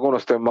föltárja a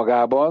gonoszt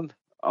önmagában,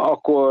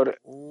 akkor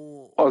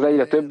az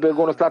egyre több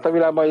gonoszt lát a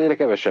világban, egyre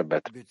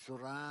kevesebbet.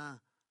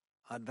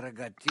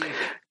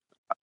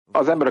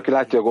 Az ember, aki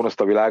látja a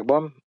gonoszt a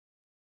világban,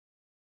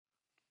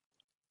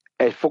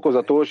 egy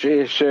fokozatos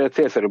és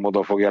célszerű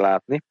módon fogja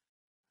látni.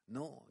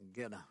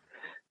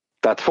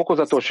 Tehát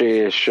fokozatos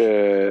és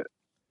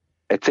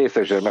egy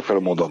célszerűen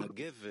megfelelő módon.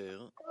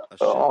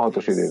 A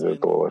 6-os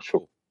idézőt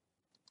olvassuk.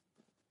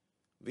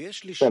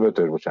 Nem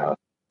 5-ös, bocsánat.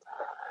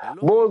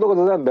 Boldog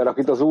az ember,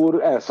 akit az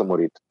Úr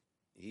elszomorít.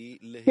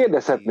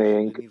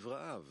 Kérdezhetnénk,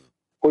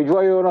 hogy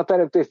vajon a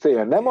teremtés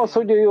célja nem az,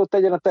 hogy ő jót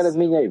tegyen a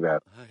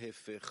teremtményeivel?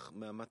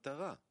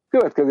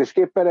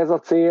 Következésképpen ez a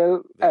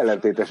cél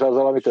ellentétes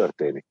azzal, ami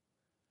történik.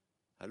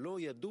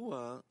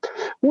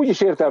 Úgy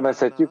is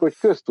értelmezhetjük, hogy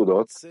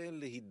köztudott,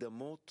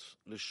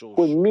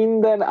 hogy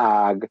minden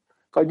ág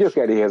a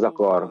gyökeréhez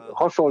akar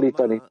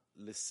hasonlítani,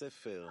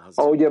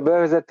 ahogy a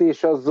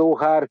bevezetés a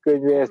Zohár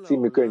könyve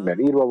című könyvben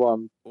írva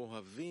van,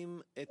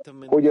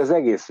 hogy az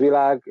egész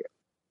világ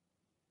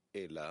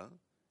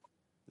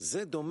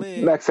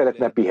meg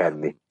szeretne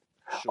pihenni.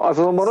 Az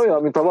azonban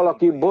olyan, mintha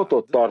valaki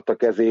botot tart a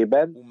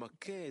kezében,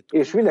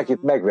 és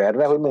mindenkit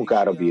megverne, hogy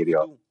munkára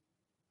bírja.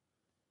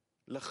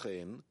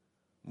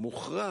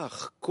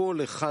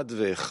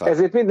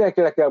 Ezért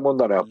mindenkinek kell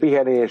mondani a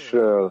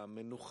pihenésről,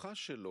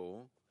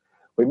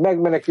 hogy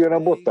megmeneküljön a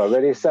bottal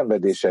verés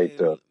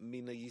szenvedéseitől.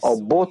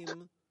 A bot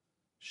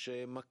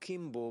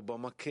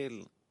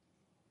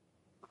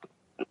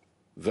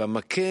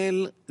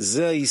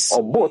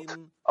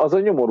az a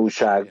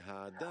nyomorúság,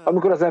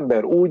 amikor az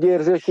ember úgy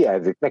érzi, hogy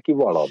hiányzik neki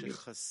valami.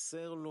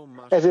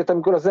 Ezért,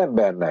 amikor az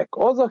embernek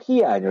az a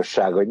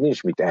hiányosság, hogy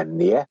nincs mit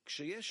ennie,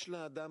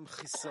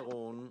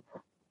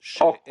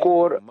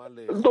 akkor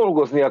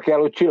dolgoznia kell,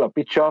 hogy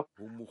csillapítsa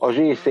a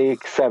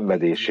zsészék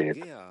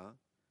szenvedését.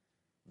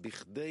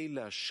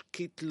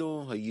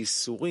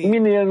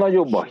 Minél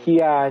nagyobb a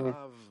hiány,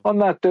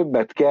 annál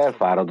többet kell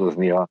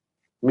fáradoznia,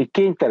 míg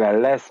kénytelen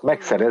lesz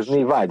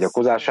megszerezni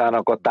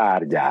vágyakozásának a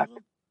tárgyát.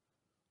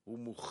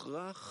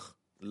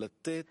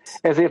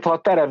 Ezért, ha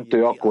a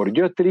teremtő, akkor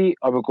gyötri,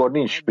 amikor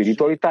nincs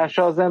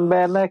spiritualitása az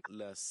embernek,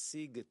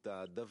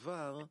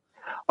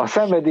 a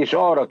szenvedés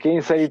arra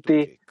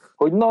kényszeríti,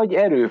 hogy nagy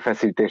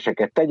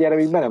erőfeszítéseket tegyen,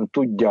 amíg meg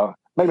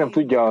nem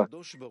tudja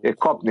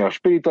kapni a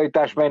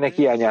spiritualitást, melynek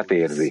hiányát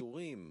érzi.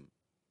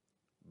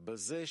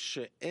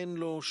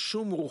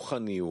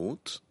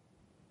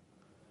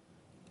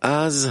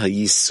 אז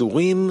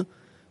הייסורים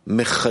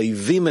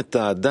מחייבים את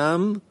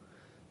האדם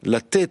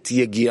לתת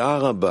יגיעה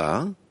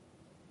רבה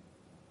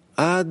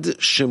עד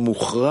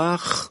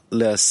שמוכרח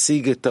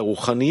להשיג את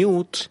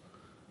הרוחניות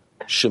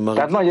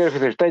Tehát nagy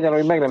erőfeszítést tegyen,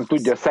 hogy meg nem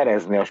tudja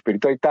szerezni a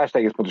spiritualitást,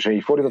 egész pontosan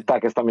így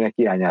fordították ezt, aminek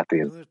hiányát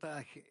érzi.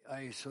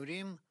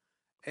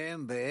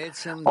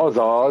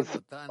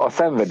 Azaz, a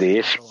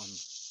szenvedés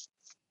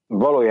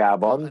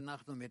valójában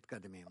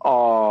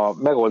a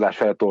megoldás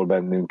felé tol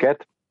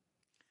bennünket,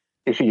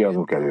 és így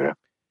adunk előre.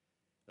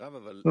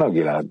 Na,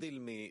 Gilad,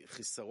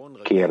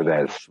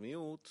 kérdez.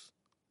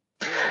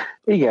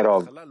 Igen,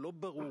 Rav,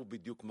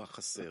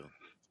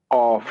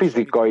 a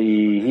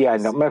fizikai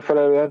hiánynak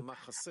megfelelően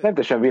nem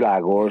teljesen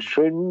világos,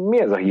 hogy mi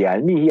ez a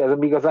hiány, mi az,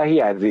 ami igazán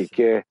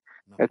hiányzik.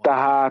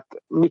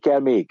 Tehát mi kell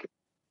még?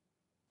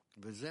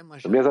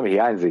 Mi az, ami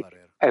hiányzik?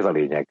 Ez a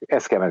lényeg,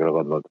 ezt kell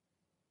megragadnod.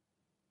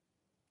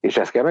 És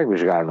ezt kell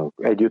megvizsgálnunk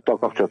együtt a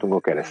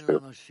kapcsolatunkon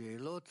keresztül.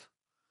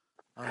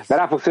 Mert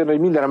rá fogsz jönni, hogy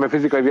minden, ami a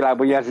fizikai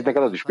világban hiányzik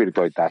neked, az is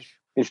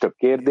spiritualitás. Nincs több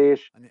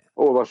kérdés,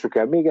 olvassuk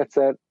el még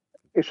egyszer,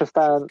 és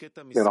aztán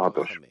jön a 6.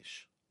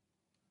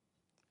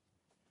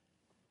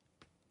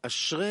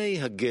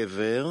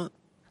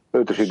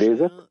 Ötös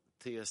idézet.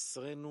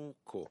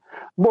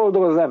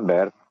 Boldog az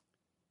ember,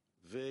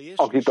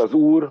 akit az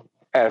Úr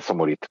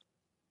elszomorít.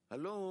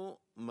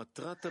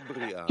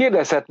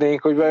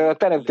 Kérdezhetnénk, hogy a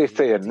teremtés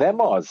célja nem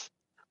az,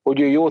 hogy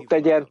ő jót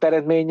tegyen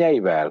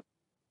teremtményeivel?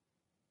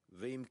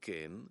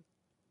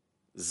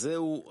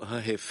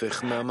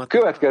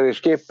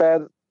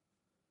 Következésképpen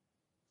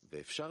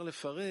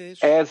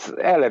ez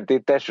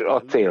ellentétes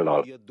a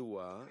céllal.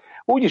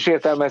 Úgy is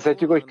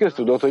értelmezhetjük, hogy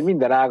köztudott, hogy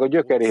minden ág a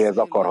gyökeréhez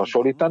akar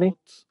hasonlítani,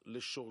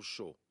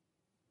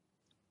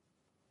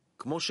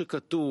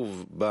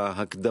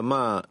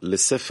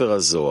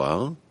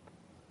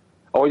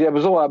 ahogy a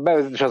Zohar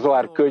bevezetés a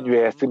Zohar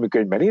könyvéhez című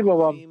könyvben írva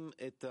van,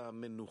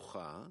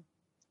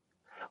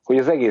 hogy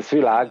az egész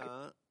világ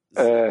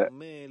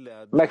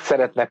meg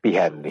szeretne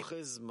pihenni.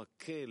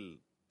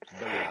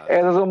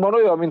 Ez azonban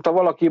olyan, mint ha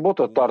valaki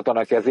botot tartana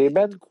a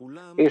kezében,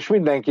 és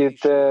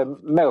mindenkit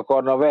meg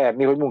akarna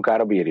verni, hogy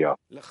munkára bírja.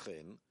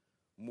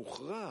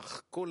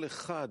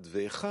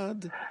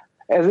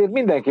 Ezért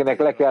mindenkinek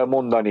le kell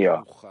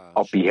mondania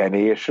a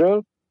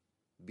pihenésről,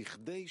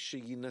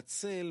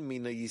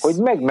 hogy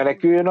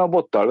megmeneküljön a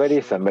bottal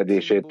verés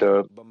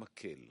szenvedésétől.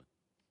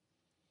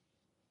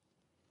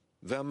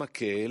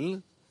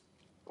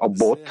 A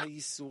bot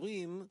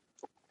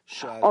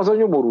az a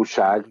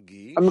nyomorúság,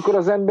 amikor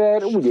az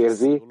ember úgy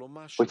érzi,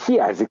 hogy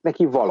hiányzik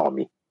neki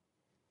valami.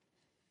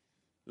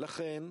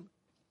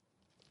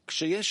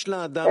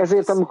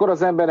 Ezért, amikor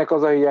az embernek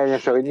az a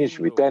hiányosa, hogy nincs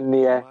mit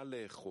tennie,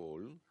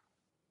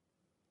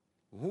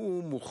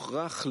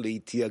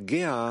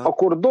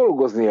 akkor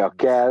dolgoznia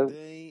kell,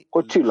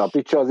 hogy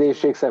csillapítsa az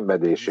éhség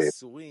szenvedését.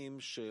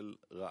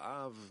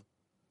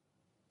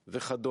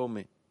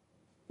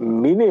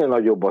 Minél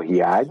nagyobb a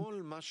hiány,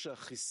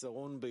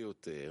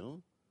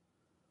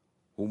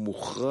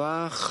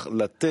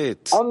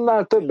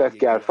 annál többet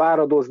kell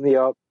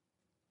fáradoznia,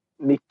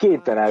 míg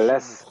kénytelen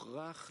lesz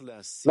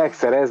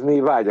megszerezni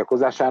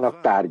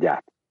vágyakozásának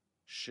tárgyát.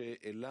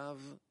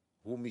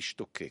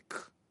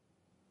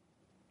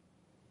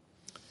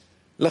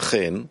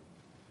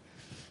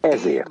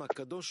 Ezért,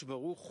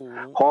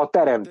 ha a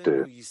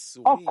teremtő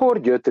akkor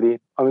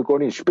gyötri, amikor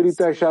nincs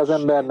spirituális az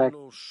embernek,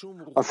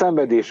 a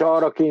szenvedés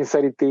arra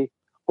kényszeríti,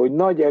 hogy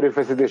nagy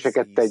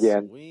erőfeszítéseket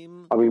tegyen,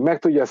 amíg meg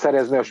tudja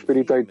szerezni a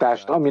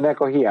spiritualitást, aminek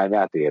a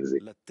hiányát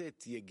érzi.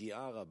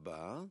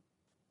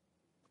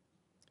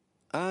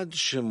 עד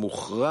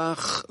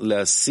שמוכרח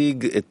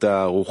להשיג את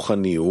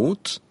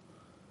הרוחניות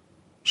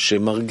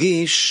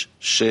שמרגיש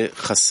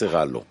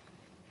שחסרה לו.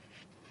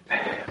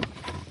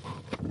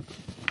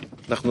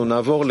 אנחנו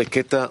נעבור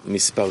לקטע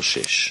מספר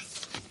 6.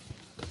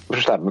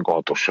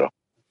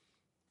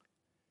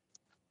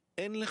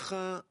 אין לך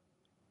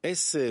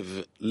עשב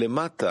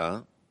למטה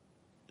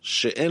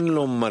שאין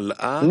לו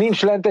מלאה.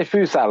 Nincs lent egy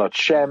fűszálat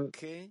sem,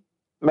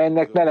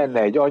 melynek ne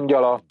lenne egy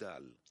angyala,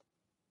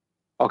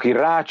 aki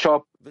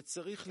rácsap,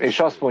 és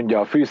azt mondja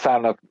a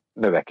fűszálnak,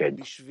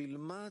 növekedj.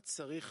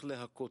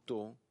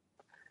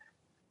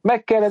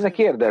 Meg kellene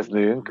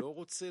kérdeznünk,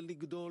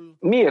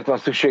 miért van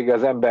szüksége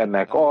az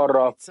embernek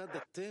arra,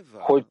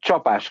 hogy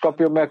csapást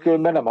kapjon, mert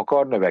különben nem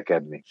akar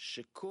növekedni.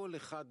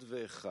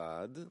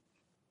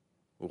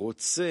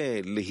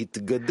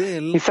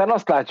 Hiszen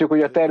azt látjuk,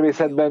 hogy a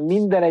természetben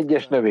minden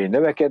egyes növény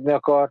növekedni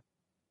akar,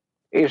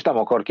 és nem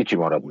akar kicsi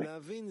maradni.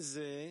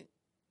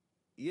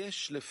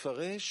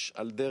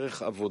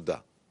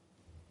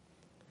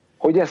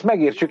 Hogy ezt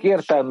megértsük,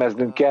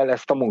 értelmeznünk kell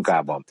ezt a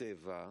munkában.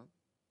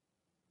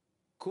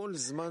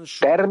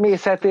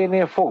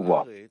 Természeténél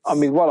fogva,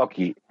 amíg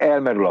valaki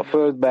elmerül a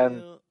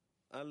földben,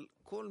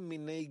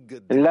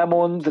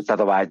 lemond,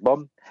 tehát a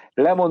vágyban,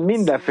 lemond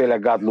mindenféle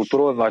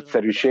gadlutról,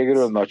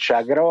 nagyszerűségről,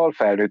 nagyságról,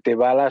 felnőtté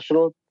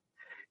válásról,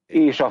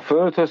 és a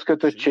földhöz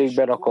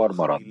kötöttségben akar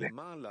maradni.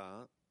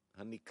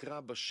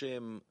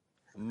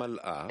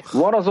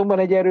 Van azonban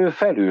egy erő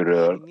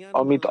felülről,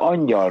 amit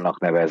angyalnak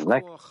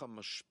neveznek,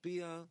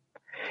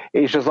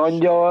 és az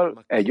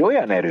angyal egy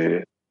olyan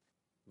erő,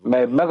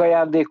 mely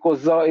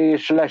megajándékozza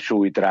és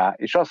lesújt rá,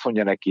 és azt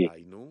mondja neki,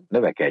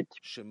 növekedj.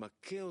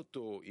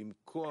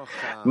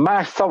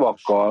 Más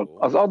szavakkal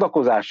az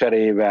adakozás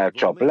erejével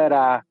csap le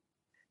rá,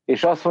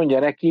 és azt mondja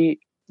neki,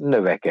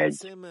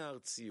 növekedj.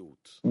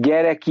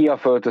 Gyere ki a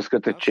földhöz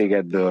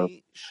kötöttségedből,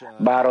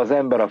 bár az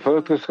ember a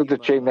földhöz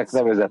kötöttségnek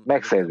nevezett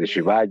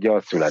megszerzési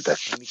vággyal született.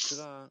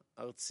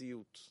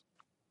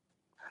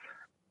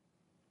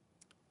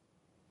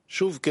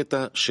 שוב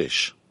קטע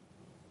 6.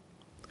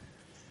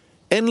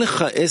 אין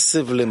לך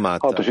עשב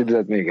למטה, 6.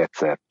 idézet még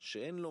egyszer.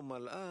 שאין לו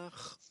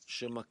מלאך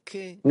שמכה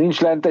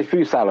Nincs lent egy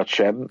fűszálat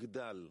sem,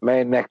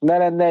 melynek ne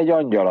lenne egy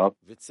angyala,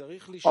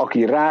 וצריך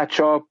aki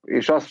rácsap,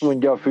 és azt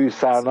mondja a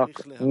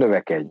fűszálnak,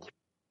 növekedj.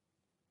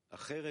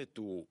 אחרת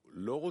הוא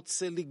לא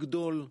רוצה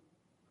לגדול.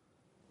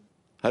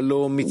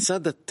 הלא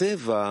מצד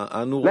הטבע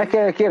אנו Le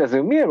kell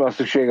kérdeznünk, miért van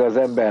szüksége az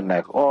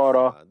embernek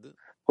arra,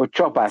 hogy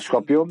csapást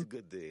kapjon,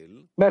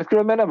 mert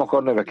különben nem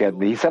akar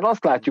növekedni, hiszen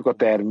azt látjuk a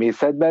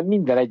természetben,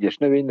 minden egyes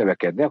növény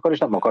növekedni akar, és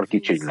nem akar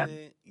kicsiny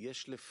lenni.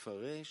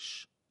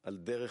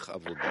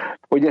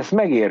 Hogy ezt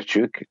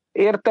megértsük,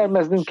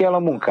 értelmeznünk kell a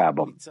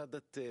munkában.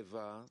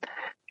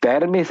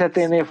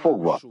 Természeténél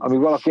fogva, amíg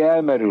valaki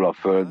elmerül a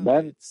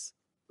földben,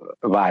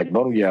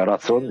 vágyban, ugye a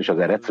racon és az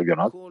erec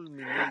ugyanaz,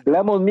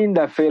 lemond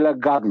mindenféle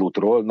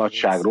gadlutról,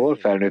 nagyságról,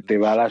 felnőtté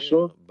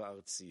válásról,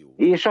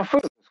 és a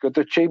földhöz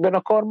kötöttségben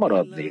akar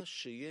maradni.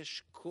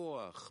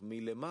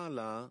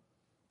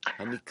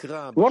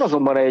 Van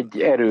azonban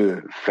egy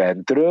erő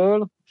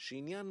fentről,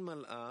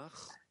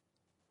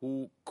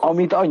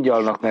 amit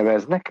angyalnak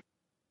neveznek,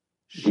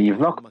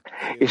 hívnak,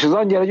 és az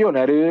angyal egy olyan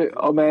erő,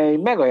 amely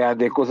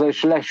megajándékozza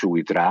és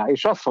lesújt rá,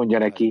 és azt mondja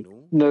neki,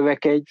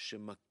 növekedj.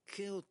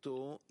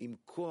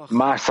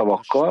 Más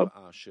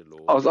szavakkal,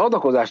 az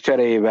adakozás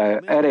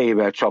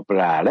erejével csap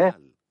rá le,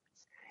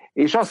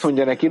 és azt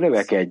mondja neki,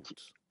 növekedj.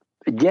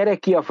 Gyere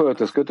ki a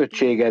földhöz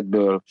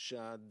kötöttségedből.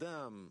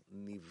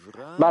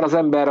 Bár az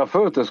ember a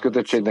földhöz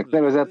kötöttségnek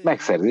nevezett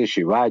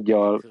megszerzési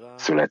vággyal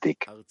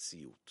születik.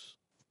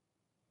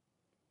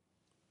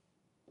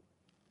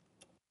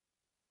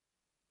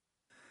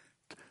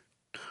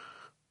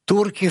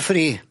 Turkey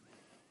free.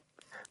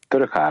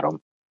 Török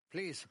 3.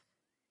 Please.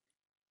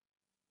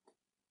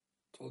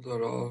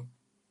 Todara,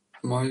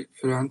 my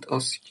friend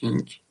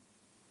asking.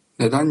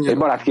 Neden Egy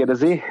barát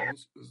kérdezi,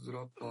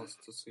 ızdırap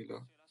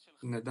vasıtasıyla?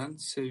 Neden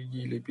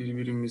sevgiyle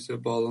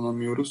birbirimize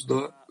bağlanamıyoruz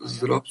da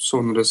ızdırap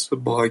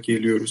sonrası bağa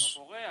geliyoruz?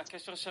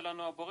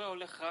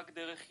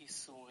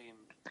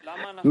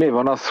 mi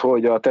van az,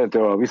 hogy a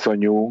teremtővel a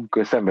viszonyunk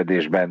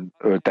szenvedésben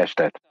ölt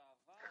testet?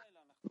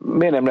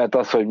 Miért nem lehet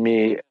az, hogy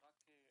mi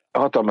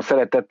hatalmas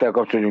szeretettel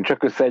kapcsolódjunk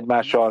csak össze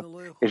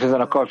egymással, és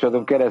ezen a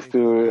kapcsolaton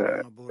keresztül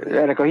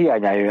ennek a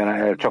hiányán jön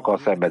el csak a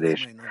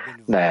szenvedés?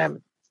 Nem.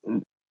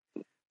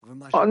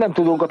 Nem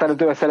tudunk a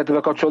teremtővel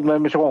szeretetvel kapcsolódni,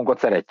 mert mi csak magunkat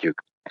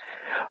szeretjük.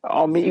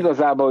 Ami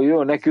igazából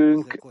jó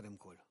nekünk,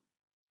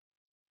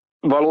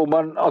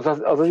 valóban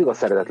az igaz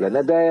szeretet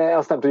lenne, de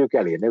azt nem tudjuk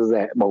elérni,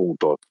 ez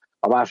magunktól.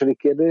 A második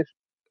kérdés?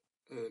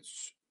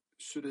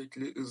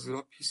 Sürekli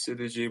ızdırap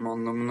hissedeceğim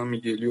anlamına mı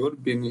geliyor?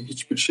 Beni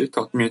hiçbir şey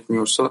tatmin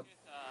etmiyorsa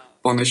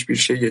bana hiçbir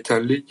şey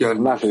yeterli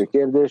gelmiyor. A második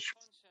kérdés.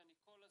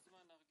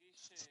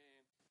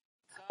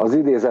 Az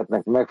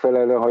idézetnek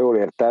megfelelően, ha jól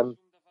értem,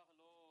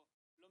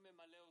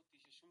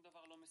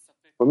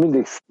 hogy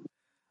mindig,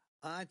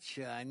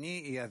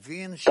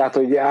 tehát,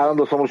 hogy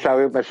állandó szomorúság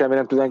vagyok, mert semmi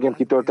nem tud engem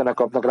kitölteni,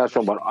 kapnak rá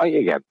somban.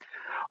 Igen.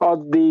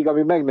 Addig,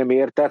 ami meg nem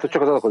érted, hogy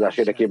csak az adakozás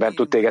érdekében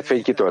tud téged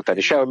fény kitölteni,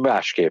 semmi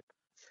másképp.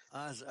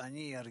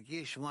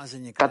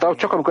 Tehát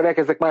csak amikor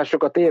elkezdek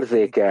másokat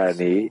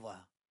érzékelni,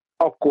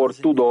 akkor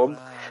tudom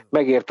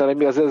megérteni,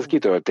 mi az ez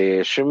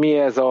kitöltés, mi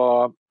ez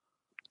a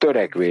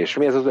törekvés,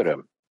 mi ez az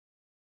öröm.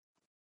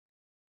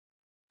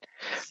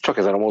 Csak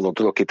ezen a módon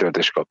tudok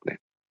kitöltést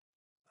kapni.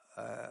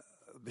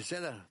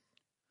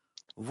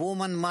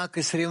 Woman Mark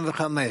 25.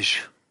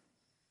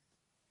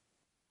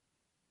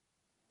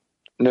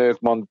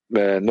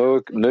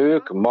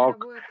 Nők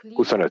Mark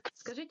 25.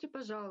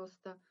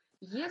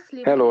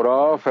 Hello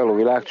Raf, hello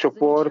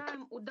világcsoport.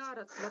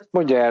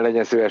 Mondja el,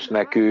 legyen szíves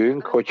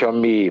nekünk, hogyha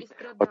mi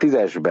a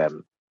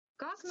 10-esben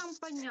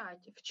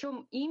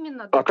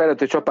a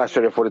teremtő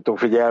csapásra fordítunk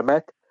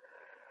figyelmet,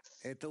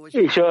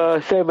 és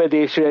a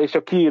szenvedésre és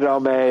a kínra,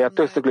 amely a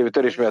köztük lévő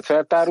törés miatt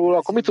feltárul,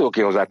 akkor mit tudok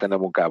én hozzátenni a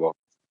munkába?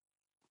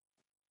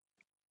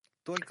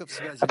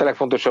 Hát a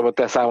legfontosabb a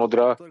te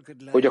számodra,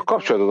 hogy a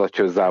kapcsolatot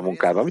adj hozzá a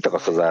munkádba. Mit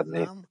akarsz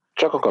hozzáadni?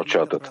 Csak a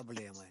kapcsolatot.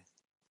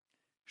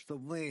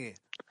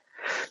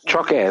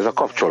 Csak ez a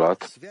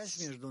kapcsolat,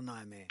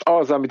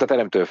 az, amit a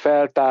teremtő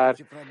feltár,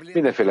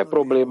 mindenféle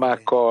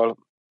problémákkal,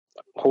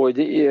 hogy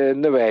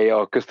növelje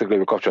a köztük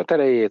lévő kapcsolat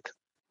erejét,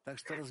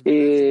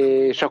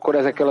 és akkor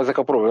ezek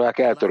a problémák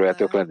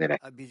eltörölhetők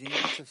lennének.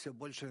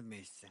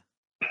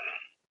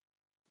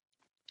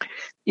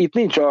 Itt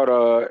nincs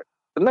arra,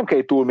 nem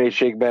kell túl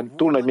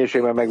nagy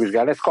mélységben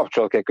megvizsgálni, ez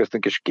kapcsolat kell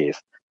köztünk, és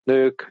kész.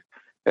 Nők,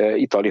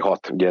 itali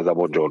 6, ugye ez a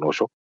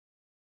buongiornosok.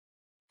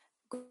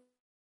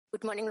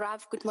 Good morning,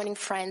 Rav. Good morning,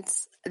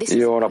 friends.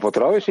 Jó napot,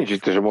 Rav, és nincs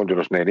itt is a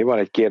buongiornos néni. Van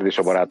egy kérdés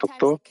a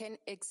barátoktól.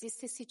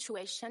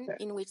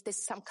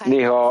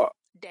 Néha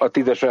a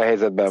 10-es olyan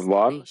helyzetben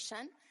van,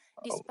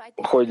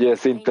 hogy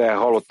szinte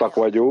halottak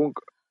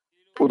vagyunk,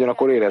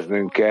 ugyanakkor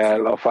éreznünk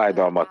kell a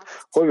fájdalmat.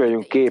 Hogy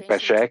vagyunk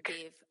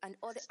képesek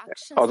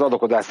az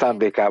adakozás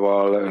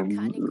szándékával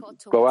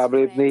tovább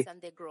lépni,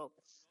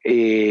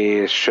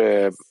 és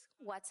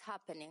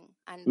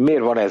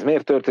miért van ez,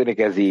 miért történik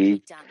ez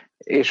így,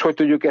 és hogy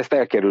tudjuk ezt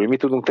elkerülni, mit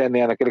tudunk tenni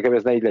ennek érdekében,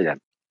 ez ne így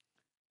legyen.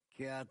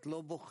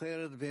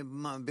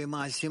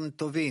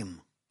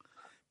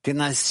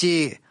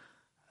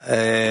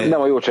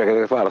 Nem a jó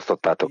cselekedeteket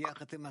választottátok.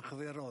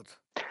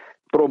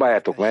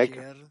 Próbáljátok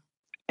meg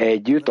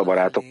együtt a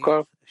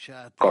barátokkal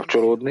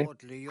kapcsolódni,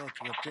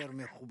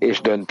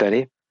 és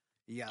dönteni,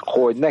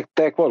 hogy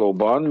nektek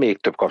valóban még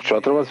több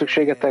kapcsolatra van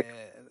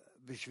szükségetek,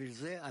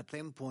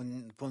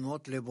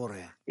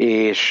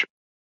 és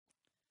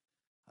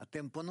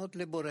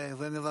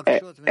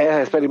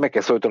ehhez pedig meg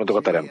kell szólítanotok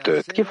a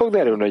teremtőt. Ki fog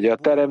derülni, hogy a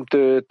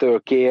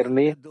teremtőtől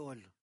kérni,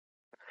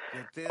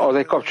 az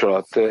egy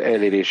kapcsolat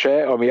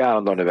elérése, ami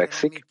állandóan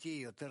növekszik.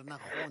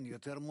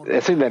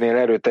 Ezt mindennél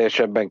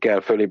erőteljesebben kell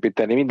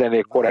fölépíteni,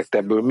 mindennél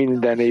korrektebbül,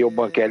 mindennél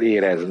jobban kell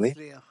érezni.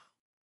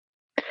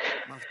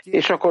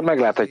 És akkor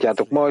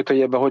megláthatjátok majd,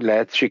 hogy ebben hogy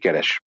lehet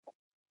sikeres.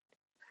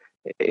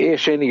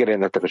 És én ígérem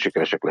nektek, hogy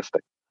sikeresek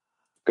lesztek.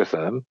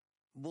 Köszönöm.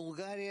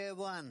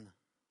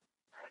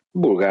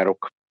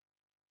 Bulgárok.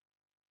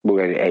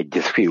 Bulgária 1,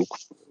 ez fiúk.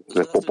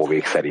 Ez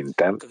Popovék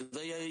szerintem.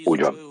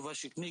 Úgy van.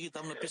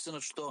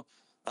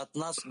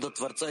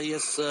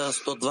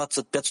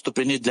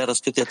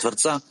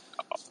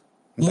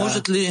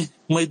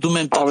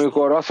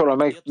 Amikor azt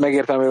mondom,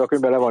 megértelmében a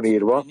könyvben le van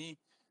írva,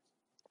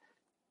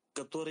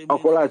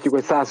 akkor látjuk,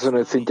 hogy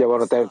 125 szintje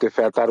van a teremtő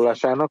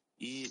feltárulásának.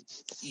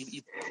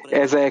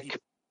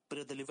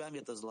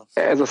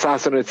 Ez a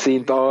 125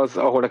 szint az,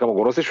 ahol nekem a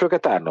gonosz is föl kell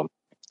tárnom.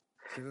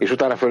 És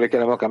utána fölé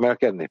kellene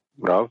emelkedni.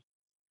 Brav.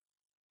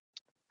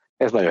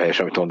 Ez nagyon helyes,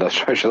 amit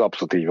mondasz, és ez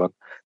abszolút így van.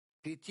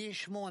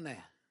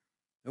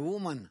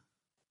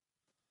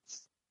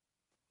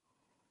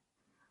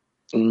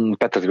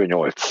 Pettető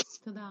 8.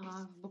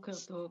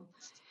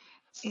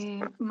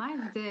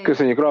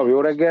 Köszönjük, Rav,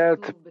 jó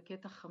reggelt!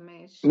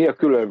 Mi a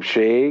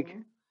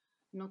különbség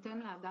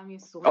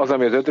az,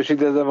 ami az 5-ös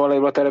idézetben van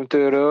leírva a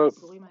teremtőről,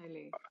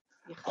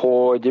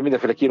 hogy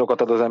mindenféle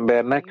kínokat ad az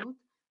embernek?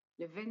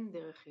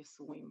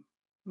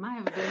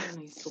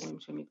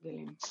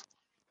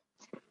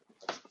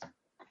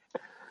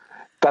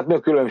 Tehát mi a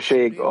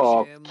különbség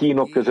a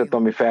kínok között,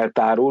 ami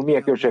feltárul?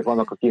 Milyen különbségek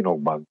vannak a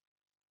kínokban?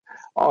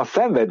 A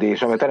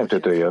szenvedés, ami a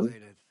teremtőtől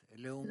jön,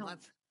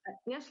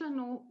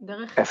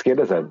 ezt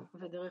kérdezed?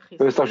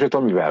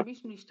 Összehasonlítom mivel?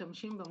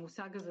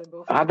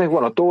 Hát meg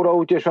van a Tóra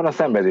útja, és van a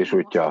szenvedés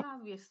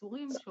útja.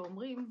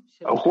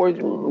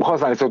 Hogy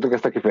használni szoktuk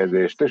ezt a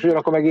kifejezést, és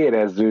ugyanakkor meg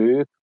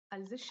érezzük,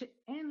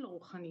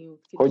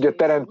 hogy a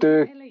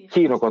teremtő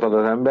kínokat ad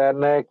az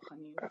embernek,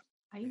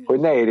 hogy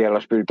ne érje el a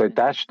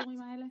spiritualitást.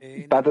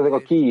 Tehát ezek a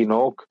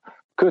kínok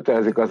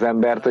kötelezik az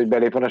embert, hogy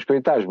belépjen a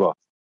spiritásba?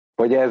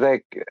 Vagy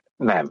ezek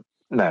nem?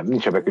 Nem,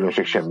 nincs ebben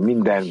különbség sem.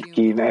 Minden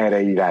kín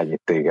erre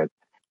irányít téged.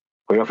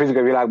 Hogy a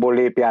fizikai világból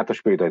lépj át a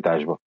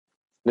spiritualitásba.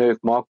 Nők,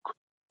 mak,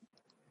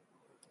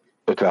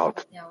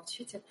 56.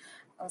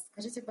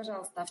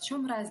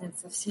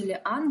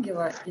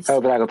 Hello,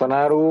 drága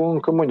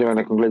tanárunk, mondja meg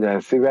nekünk, legyen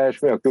szíves,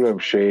 mi a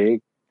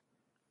különbség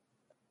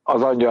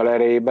az angyal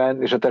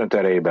erejében és a teremtő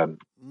erejében?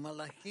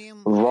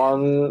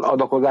 Van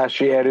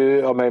adakozási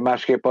erő, amely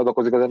másképp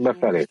adakozik az ember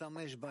felé?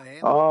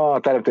 A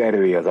teremtő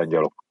erői az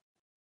angyalok,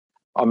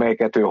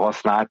 amelyeket ő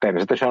használ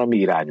természetesen a mi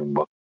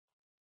irányunkba.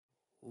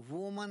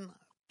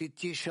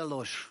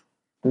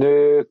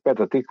 Nők,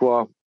 Petra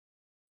Tikva,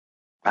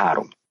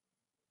 3.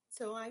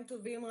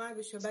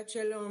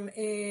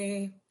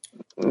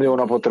 Jó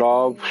napot,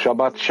 Rav,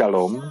 Shabbat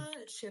Shalom.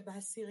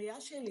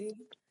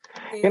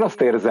 Én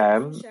azt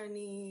érzem,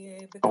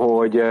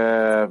 hogy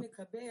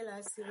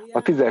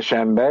a 10-es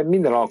ember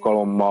minden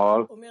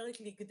alkalommal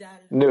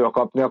nő a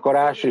kapni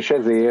akarás, és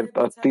ezért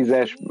a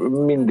 10-es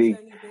mindig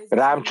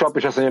rám csap,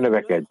 és azt mondja,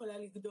 növekedj.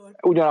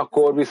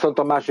 Ugyanakkor viszont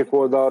a másik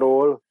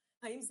oldalról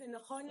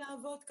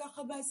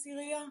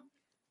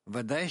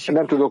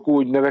nem tudok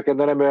úgy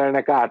növekedni, nem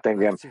ölelnek át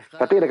engem.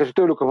 Tehát érdekes, hogy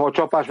tőlük a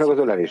csapás meg az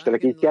ölelés.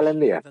 Telek így kell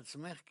lennie?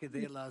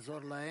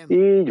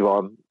 Így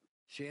van.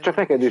 Csak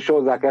neked is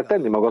hozzá kell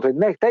tenni magad,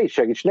 hogy te is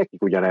segíts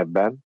nekik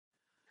ugyanebben,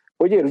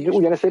 hogy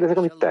ugyanezt érezzek,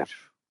 amit te.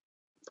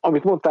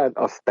 Amit mondtál,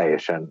 az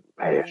teljesen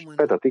helyes.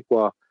 Petra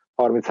Tikva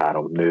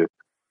 33 nő.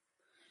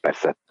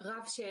 Persze.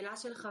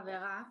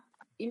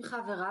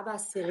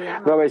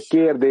 Van egy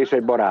kérdés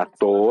egy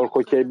baráttól,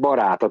 hogyha egy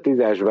barát a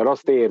 10-esben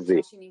azt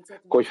érzi,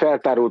 hogy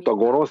feltárult a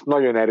gonosz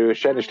nagyon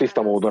erősen és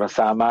tiszta módon a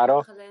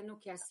számára,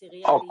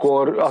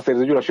 akkor azt érzi,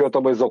 hogy ül a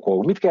sivatagban, hogy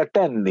zokog. Mit kell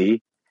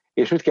tenni,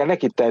 és mit kell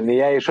neki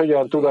tennie, és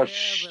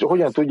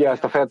hogyan tudja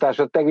ezt a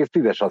feltársat egész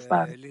 10-es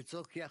használni?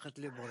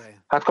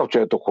 Hát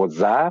kapcsoljatok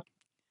hozzá,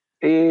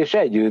 és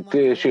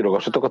együtt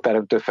sírogassatok a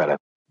teremtő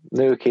felett.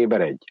 Nők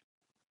Héber 1.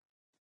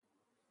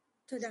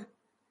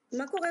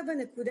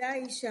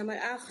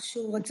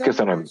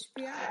 Köszönöm.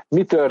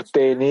 Mi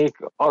történik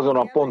azon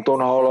a ponton,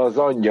 ahol az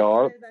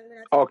angyal,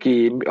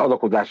 aki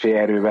adakozási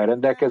erővel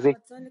rendelkezik,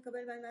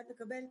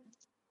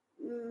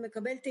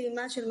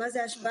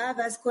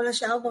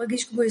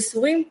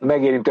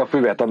 megérinti a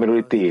füvet, amiről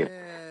itt ír?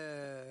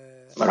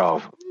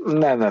 Rav.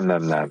 Nem.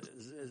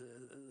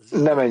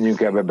 Nem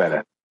menjünk ebbe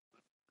bele.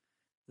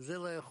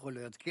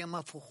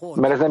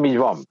 Mert ez nem így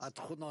van.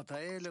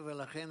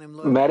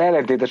 Mert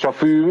ellentétes a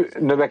fű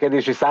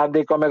növekedési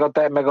szándéka, meg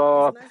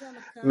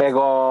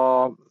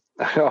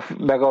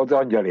az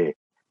angyalé.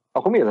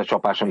 Akkor mi ez a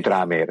csapás, amit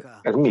rám ér?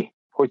 Ez mi?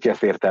 Hogy kell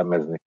ezt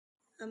értelmezni?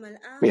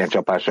 Milyen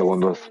csapásra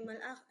gondolsz?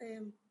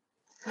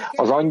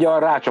 Az angyal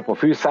rácsap a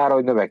fűszára,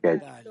 hogy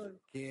növekedj.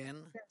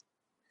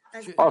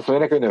 Azt mondja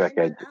neki, hogy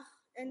növekedj.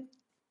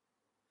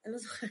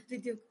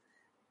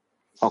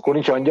 Akkor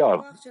nincs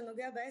angyal?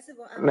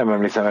 Nem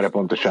emlékszem erre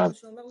pontosan.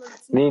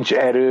 Nincs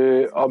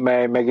erő,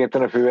 amely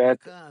megértene a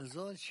füvet.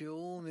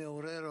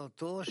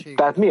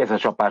 Tehát mi ez a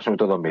csapás, amit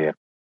tudom miért?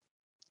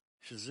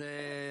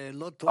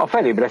 A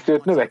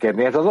felébresztőt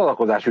növekedni, ez az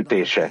adakozás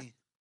ütése.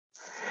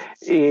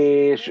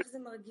 És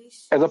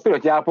ez a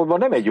pillanatnyi állapotban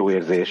nem egy jó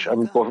érzés,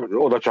 amikor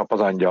oda csap az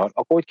angyal.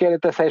 Akkor hogy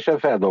kellett ezt helyesen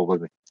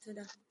feldolgozni?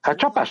 Hát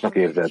csapásnak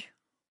érzed.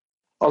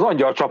 Az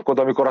angyal csapkod,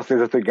 amikor azt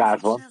érzed, hogy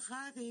gáz van.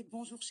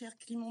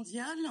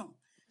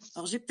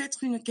 Alors j'ai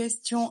peut-être une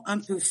question un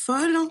peu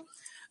folle.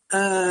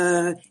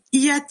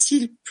 Y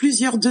a-t-il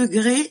plusieurs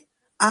degrés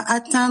à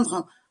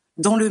atteindre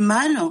dans le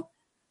mal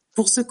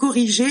pour se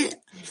corriger?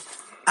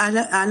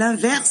 À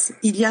l'inverse,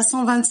 il y a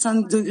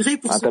 125 degrés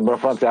pour hát ebből a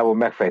franciából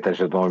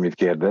megfejtesed van, mit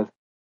kérdez.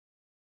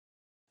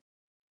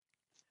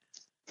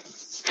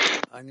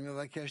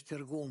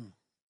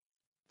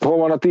 Hol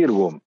van a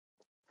tirgum?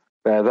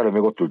 Az előbb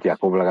még ott ült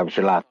Jákob, legalábbis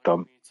én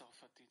láttam.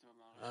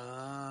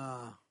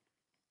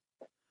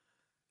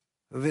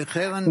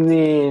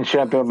 Nincs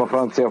ebben a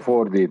francia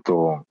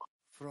fordító.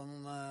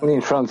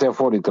 Nincs francia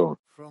fordító.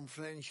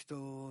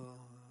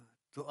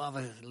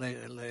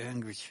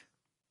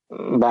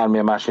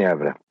 Bármilyen más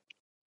nyelvre.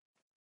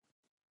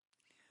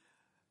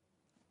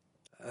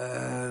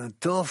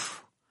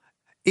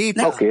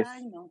 Oké.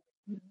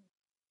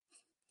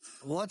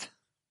 What?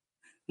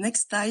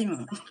 Next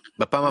time.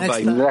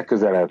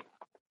 Legközelebb.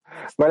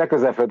 Majd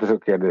legközelebb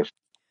felteszünk kérdést.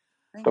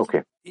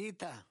 Oké.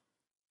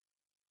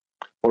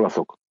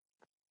 Olaszok.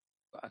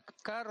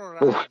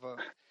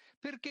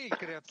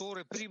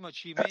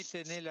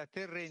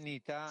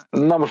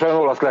 Na most olyan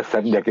olasz lesz,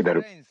 mindjárt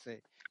kiderül.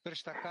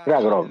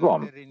 Drága,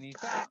 van.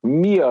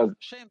 Mi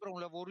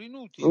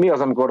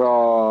az, amikor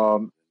a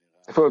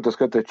földhöz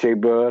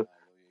kötöttségből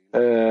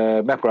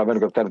megpróbál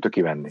bennük a teremtő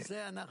kivenni?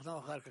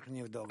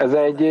 Ez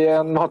egy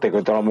ilyen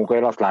hatékonytalan munka,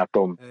 én azt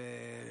látom.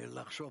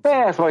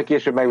 Ezt majd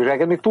később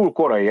megvizsgáljuk, még túl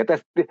korai.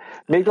 Ezt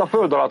még a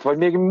föld alatt vagy,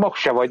 még mag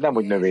se vagy, nem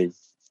hogy növény.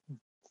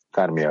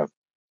 Kármiel.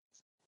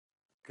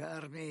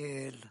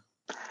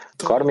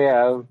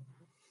 Karmiel.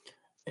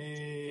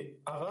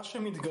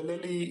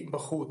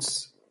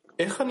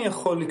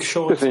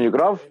 Köszönjük,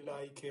 Rav.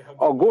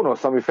 A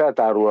gonosz, ami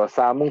feltárul a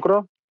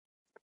számunkra,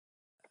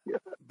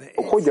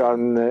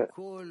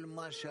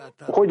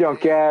 hogyan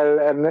kell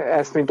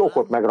ezt, mint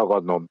okot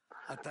megragadnom?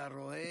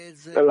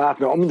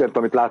 Látni mindent,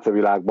 amit látsz a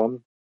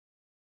világban,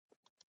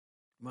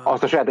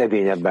 azt a saját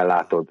edényedben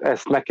látod.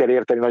 Ezt meg kell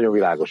érteni nagyon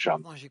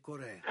világosan.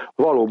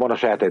 Valóban a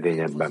saját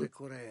edényedben.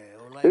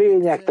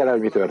 Lényegtelen,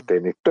 hogy mi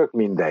történik. Tök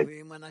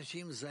mindegy.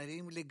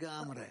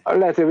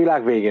 Lehet, hogy a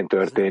világ végén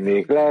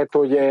történik. Lehet,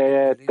 hogy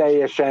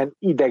teljesen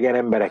idegen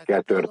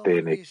emberekkel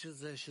történik.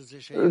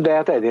 De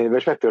hát edényben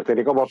is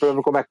megtörténik abban a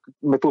pillanatban, amikor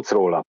meg tudsz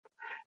róla.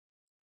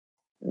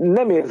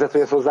 Nem érzed,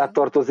 hogy ez hozzá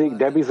tartozik,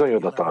 de bizony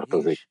oda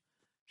tartozik.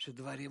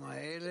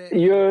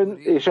 Jön,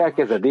 és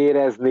elkezded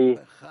érezni,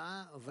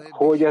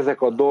 hogy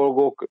ezek a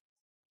dolgok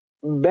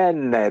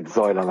benned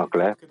zajlanak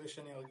le,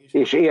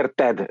 és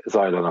érted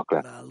zajlanak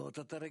le.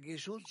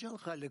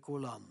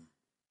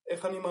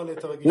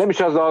 Nem is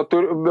az,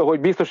 hogy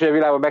biztos, hogy a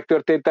világban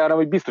megtörtént, hanem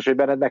hogy biztos, hogy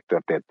benned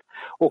megtörtént.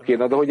 Oké,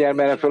 na de hogy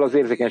emeljen fel az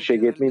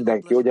érzékenységét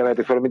mindenki, hogy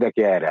emelheti fel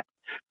mindenki erre?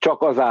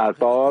 Csak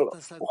azáltal,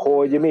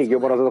 hogy még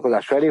jobban az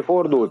adakozás felé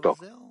fordultok.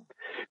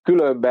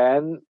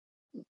 Különben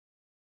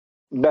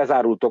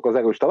bezárultok az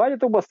egoista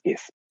vágyatokba, az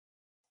kész.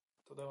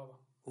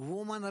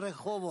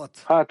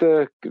 Hát,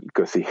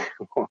 köszi.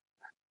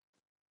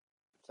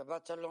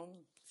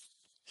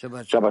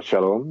 Shabbat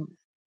shalom.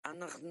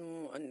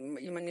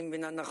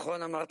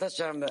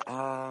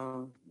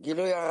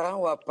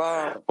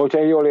 Hogyha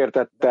én jól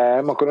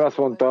értettem, akkor azt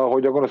mondta,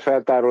 hogy a gonosz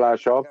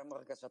feltárolása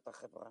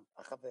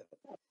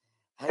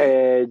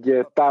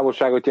egy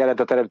távolságot jelent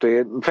a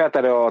teremtő,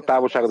 feltárja a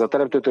távolságot a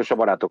teremtőtől és a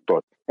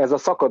barátoktól. Ez a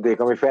szakadék,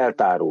 ami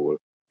feltárul,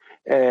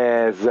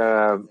 ez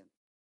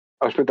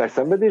a spirituális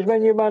szenvedésben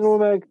nyilvánul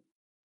meg,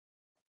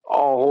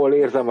 ahol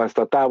érzem ezt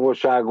a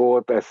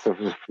távolságot, ez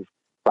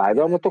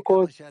fájdalmat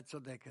okoz.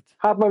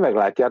 Hát majd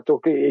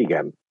meglátjátok,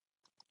 igen.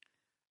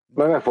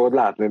 Majd meg fogod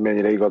látni, hogy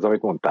mennyire igaz,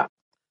 amit mondtál.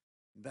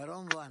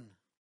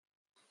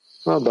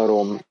 Na,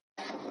 Darom.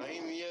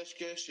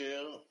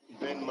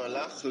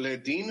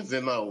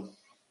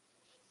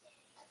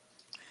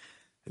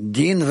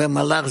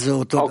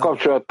 A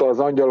kapcsolat az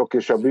angyalok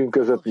és a bűn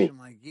között mi?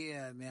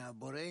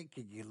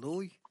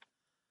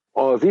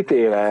 Az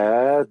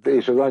ítélet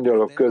és az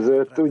angyalok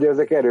között, ugye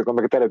ezek erők,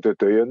 amelyek a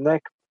teremtőtől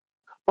jönnek,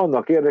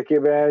 annak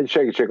érdekében, hogy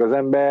segítsék az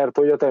embert,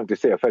 hogy a teremtő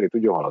cél felé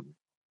tudjon haladni.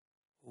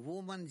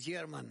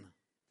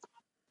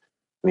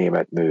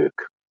 Német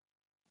nők.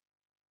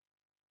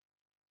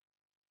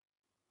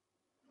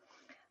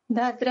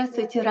 Да,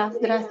 здравствуйте, Раф,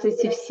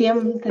 здравствуйте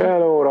всем.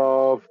 Hello,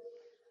 Raf.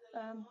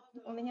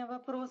 У меня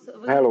вопрос.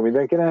 Hello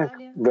mindenkinek,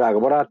 drága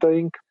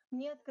barátaink.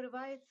 Не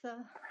открывается.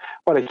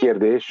 Van egy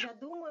kérdés. Я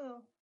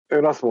думаю,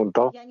 Ön azt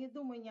mondta, я не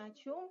думаю ни о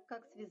чем,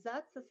 как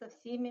связаться со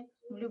всеми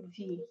в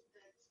любви.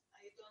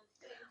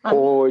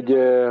 hogy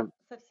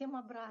Совсем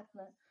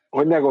обратно.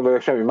 hogy ne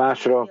gondoljak semmi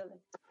másra,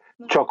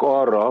 csak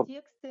arra,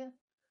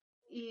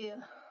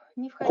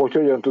 hogy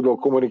hogyan tudok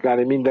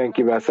kommunikálni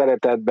mindenkivel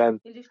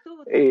szeretetben,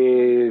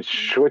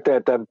 és hogy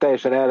tehetem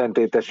teljesen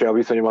ellentétesen a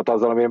viszonyomat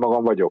azzal, ami én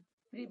magam vagyok.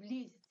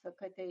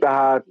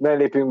 Tehát ne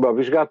lépjünk be a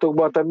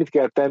vizsgálatokba, tehát mit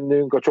kell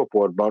tennünk a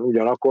csoportban,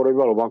 ugyanakkor, hogy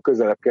valóban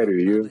közelebb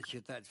kerüljünk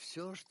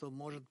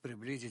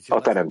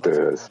a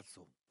teremtőhöz.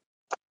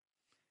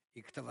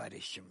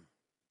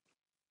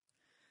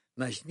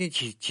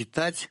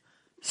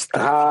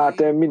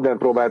 Hát mindent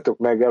próbáltok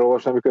meg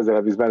elolvasni, ami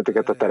közelebb visz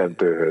benneteket a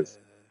teremtőhöz.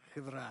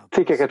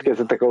 Cikkeket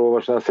kezdetek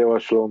elolvasni, azt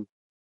javaslom.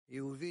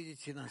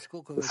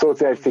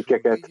 Szociális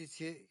cikkeket,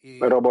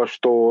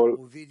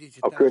 Rabastól,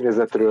 a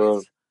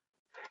környezetről,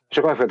 és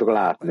akkor meg fogjátok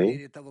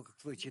látni,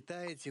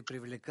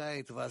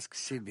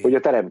 hogy a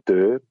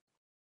teremtő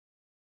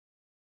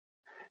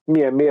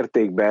milyen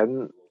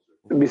mértékben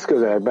visz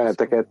közelebb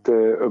benneteket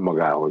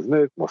önmagához.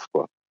 Nők,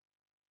 Moszkva.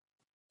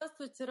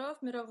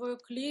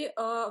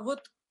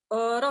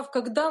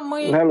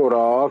 Hello,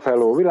 Rav,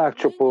 hello,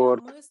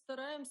 világcsoport.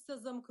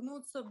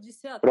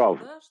 Rav,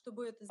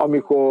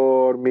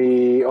 amikor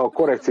mi a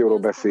korrekcióról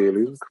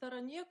beszélünk,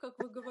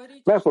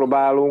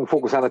 megpróbálunk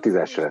fókuszálni a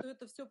 10-esre.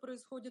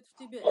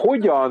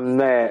 Hogyan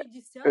ne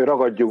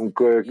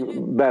ragadjunk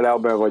bele,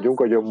 abban vagyunk,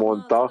 ahogy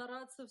mondta,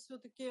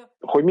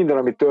 hogy minden,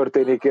 ami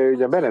történik,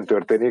 ugye bennem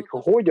történik,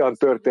 hogyan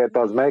történt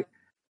az meg,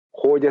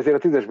 hogy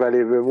ezért a 10-esben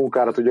lévő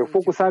munkára tudjak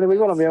fókuszálni, vagy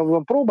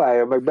valamilyen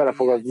próbálja meg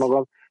belefogadni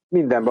magam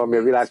mindenben, ami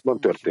a világban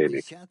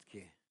történik.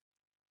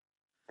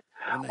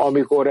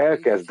 Amikor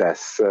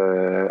elkezdesz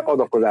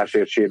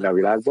adakozásért sírni a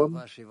világban,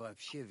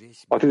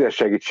 a 10-es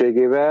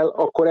segítségével,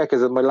 akkor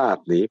elkezded majd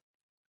látni,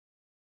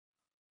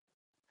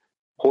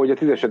 hogy a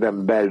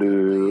 10-eseden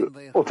belül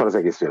ott van az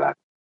egész világ.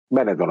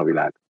 Benned van a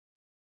világ.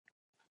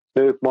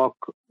 Nők,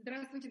 mak,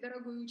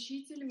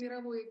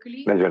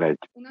 41.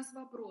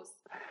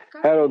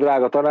 Hello,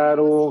 drága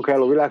tanárunk,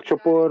 hello,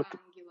 világcsoport.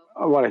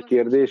 Van egy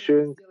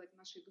kérdésünk.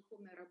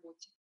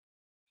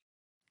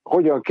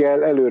 Hogyan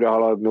kell előre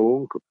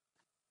haladnunk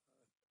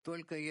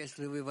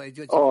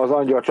az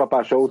angyal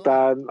csapása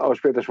után a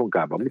spirites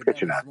munkában? Mit kell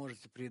csinálni?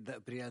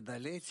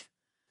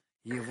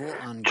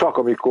 Csak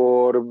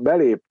amikor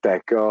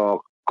beléptek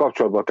a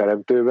kapcsolatba a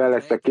teremtővel,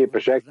 lesznek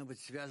képesek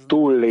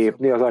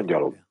túllépni az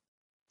angyalok.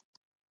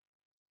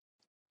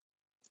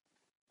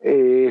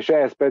 És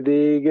ehhez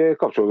pedig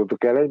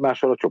kapcsolódtuk el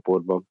egymással a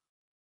csoportban.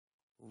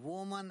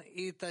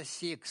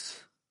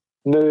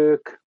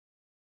 Nők.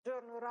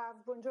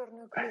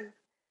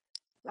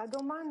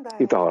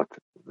 Itt a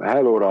 6.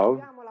 Hello, Rav.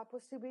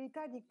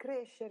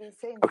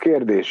 A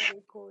kérdés.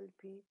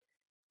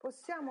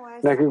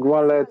 Nekünk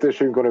van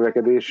lehetőségünk a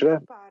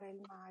növekedésre,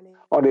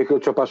 anélkül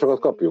csapásokat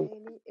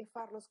kapjunk.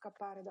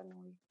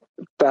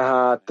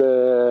 Tehát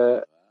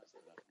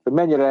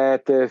mennyire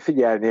lehet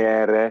figyelni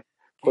erre,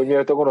 hogy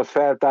mielőtt a gonosz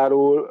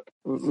feltárul,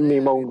 mi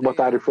magunkba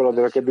tárjuk fel a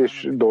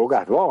növekedés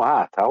dolgát? Van?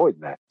 Hát,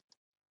 hogyne?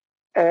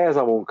 Ez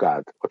a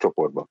munkád a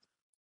csoportban.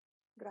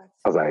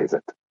 Az a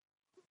helyzet.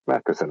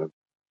 Megköszönöm.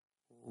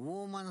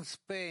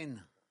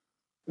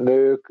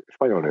 Nők,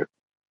 spanyol nők.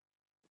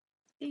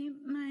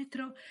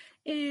 Maestro,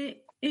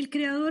 el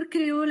creador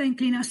creó la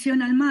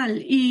inclinación al mal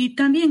y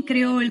también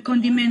creó el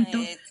condimento.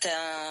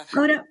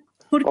 Ahora,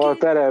 ¿por qué a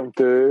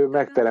teremtő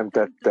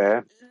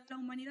megteremtette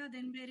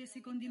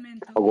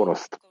a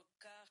gonoszt?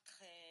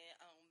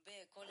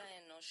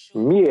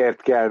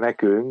 Miért kell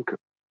nekünk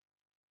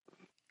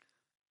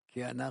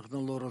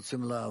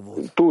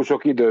túl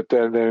sok időt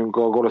tennünk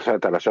a gonosz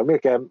feltárásra?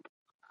 Miért kell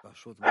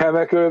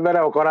Mert különben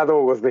nem akarná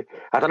dolgozni.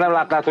 Hát ha nem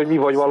látnád, hogy mi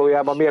vagy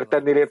valójában, miért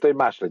tennél érte, hogy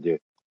más legyél?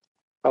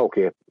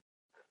 Oké,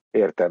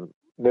 értem.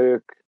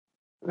 Nők.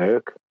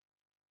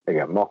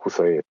 Igen, Mach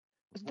 27.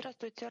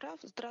 Здравствуйте, Раф.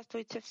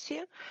 Здравствуйте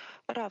все.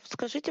 Раф,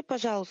 скажите,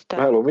 пожалуйста,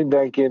 Hello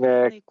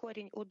mindenkinek. духовный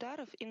корень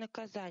ударов и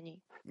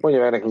наказаний.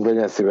 Mondja meg nekünk,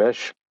 legyen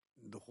szíves.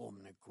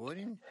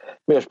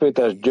 Mi a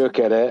spirituális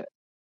gyökere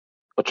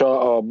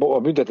a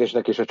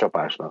büntetésnek és a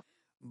csapásnak?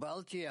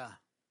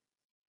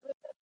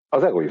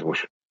 Az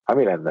egoizmus. Hát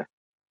mi lenne?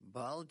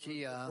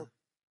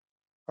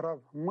 Рав,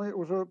 мы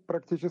уже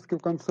практически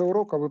в конце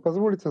урока. Вы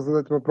позволите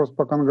задать вопрос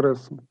по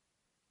Конгрессу?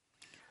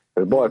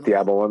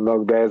 Baltiában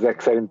vannak, de ezek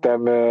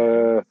szerintem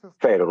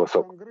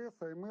fejroroszok.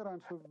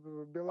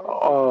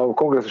 A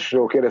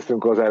kongresszusról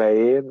kérdeztünk az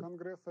elején,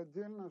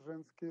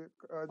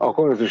 a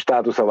kongresszus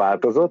státusza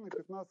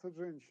változott,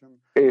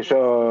 és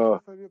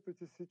a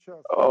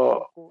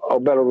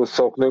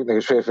belorusszok nőknek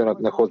és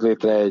férfiaknak hoz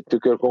létre egy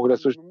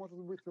tükörkongresszust,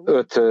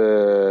 5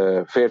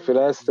 férfi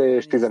lesz,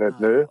 és 15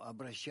 nő.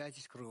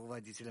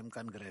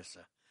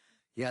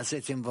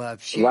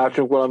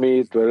 Váltsunk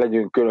valamit, vagy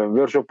legyünk külön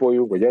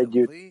workshopoljunk, vagy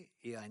együtt.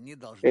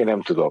 Én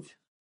nem tudom.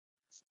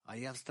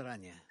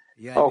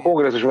 A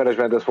kongresszus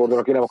menedzsmenthez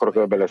fordulnak, én nem akarok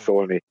ebbe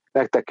beleszólni.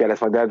 Nektek kell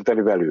ezt majd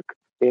eldönteni velük.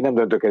 Én nem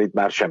döntök el itt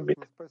már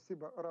semmit.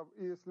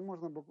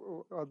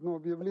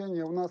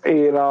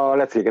 Én a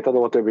leckéket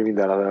adom, a többi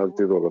minden a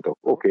dolgotok.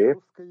 Oké.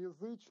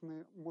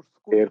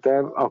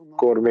 Értem.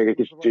 Akkor még egy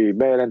kicsi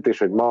bejelentés,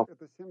 hogy ma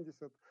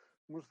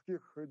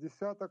мужских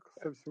десяток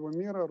со всего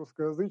мира,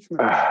 русскоязычных,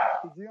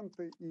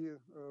 студенты и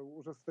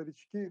уже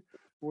старички.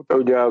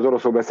 Ugye az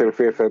oroszul beszélő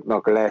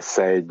férfiaknak lesz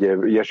egy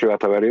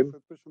jesőataverőm.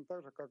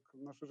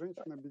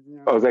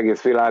 Az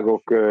egész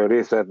világok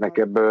részt vehetnek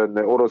ebben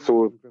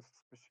oroszul.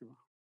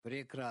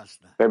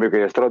 Reméljük,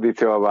 hogy ez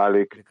tradícióval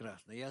válik.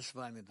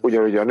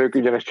 Ugyanúgy a nők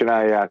ugyanezt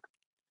csinálják,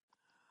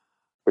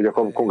 hogy a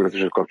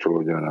kongresszushoz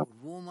kapcsolódjanak.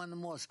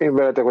 Én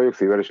veletek vagyok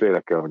szívvel és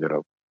lélekkel,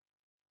 magyarab.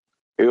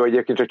 Ő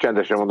egyébként csak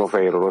csendesen mondom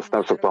fehér orosz,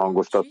 nem szokta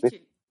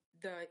hangoztatni.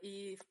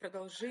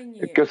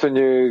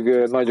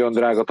 Köszönjük, nagyon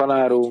drága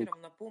tanárunk.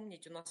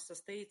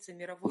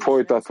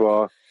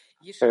 Folytatva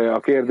a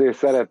kérdést,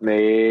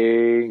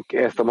 szeretnénk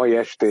ezt a mai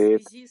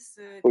estét,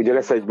 ugye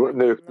lesz egy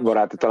nők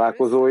baráti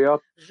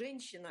találkozója,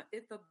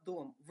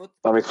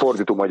 amit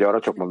fordítunk magyarra,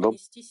 csak mondom,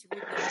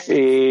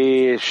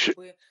 és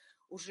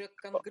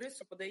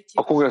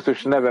a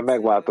kongresszus neve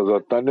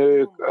megváltozott, a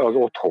nők az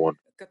otthon.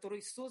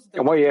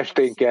 A mai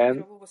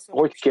esténken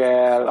hogy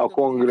kell a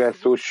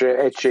kongresszus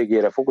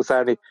egységére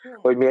fókuszálni,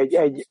 hogy mi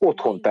egy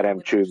otthon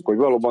teremtsünk, hogy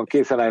valóban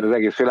készen álljon az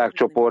egész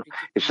világcsoport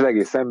és az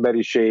egész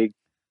emberiség.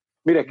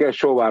 Mire kell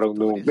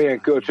sóvárognunk,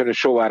 milyen kölcsönös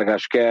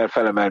sóvárgás kell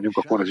felemelnünk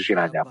a kongresszus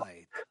irányába.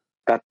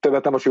 Tehát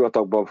többet nem a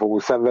sivatagban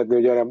fogunk szenvedni,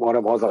 ugye,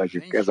 hanem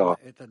hazamegyünk, ez az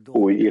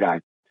új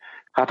irány.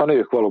 Hát a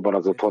nők valóban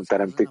az otthon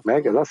teremtik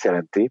meg, ez azt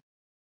jelenti,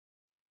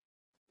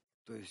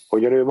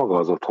 hogy a nő maga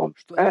az otthon.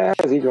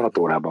 Ez így van a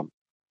Tórában.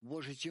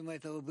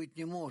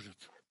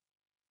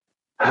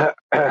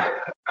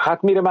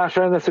 Hát mire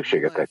másra lenne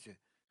szükségetek?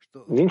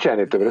 Nincs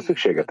ennél többre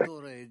szükségetek.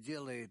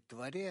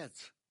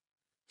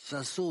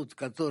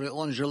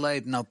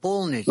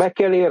 Meg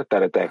kell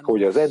értenetek,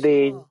 hogy az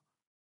edény,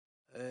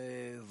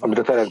 amit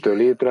a Teremtő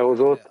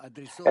létrehozott,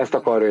 ezt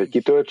akarja, hogy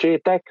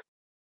kitöltsétek,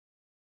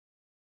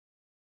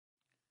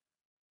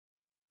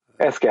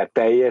 ezt kell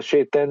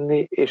teljessé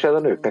tenni, és ez a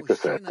nőknek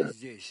köszönhető.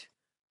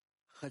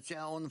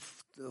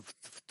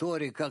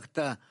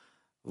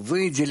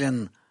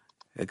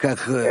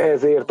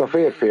 Ezért a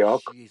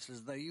férfiak,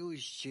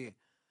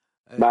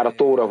 bár a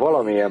Tóra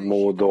valamilyen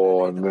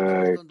módon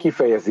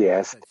kifejezi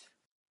ezt,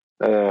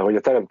 hogy a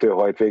Teremtő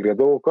hajt végre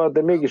dolgokat,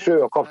 de mégis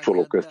ő a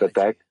kapcsoló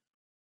köztetek.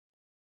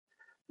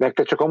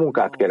 Nektek csak a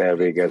munkát kell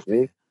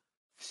elvégezni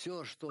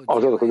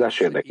az adakozás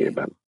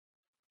érdekében.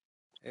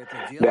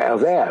 De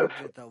az elv,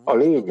 a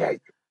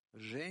lényeg,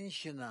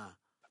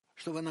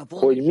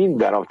 hogy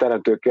minden a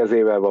Teremtő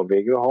kezével van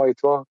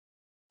végrehajtva,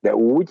 de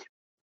úgy,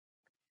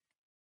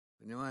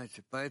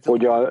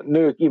 hogy a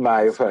nők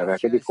imája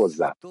felemelkedik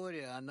hozzá.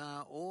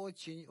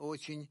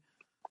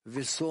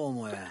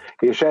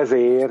 És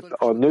ezért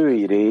a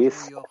női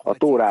rész a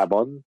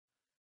Tórában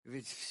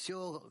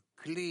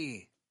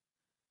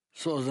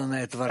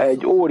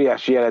egy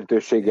óriási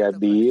jelentőséggel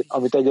bír,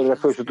 amit egyelőre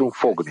föl tudunk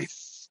fogni.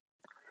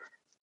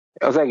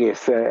 Az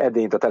egész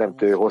edényt a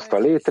Teremtő hozta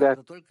létre,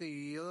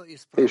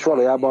 és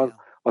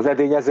valójában az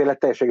edény ezért lett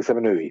teljesen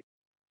egészen női.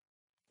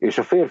 És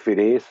a férfi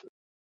rész,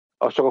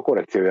 az csak a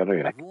korrekciója a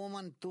nőnek.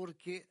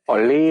 A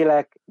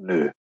lélek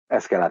nő.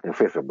 Ezt kell látni a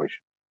férfiakban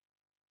is.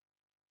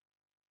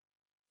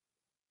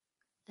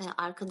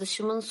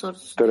 Arkadaşımın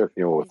sorusu Török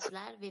 8.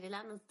 bizler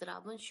verilen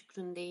ızdırabın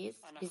şükründeyiz.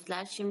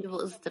 Bizler şimdi bu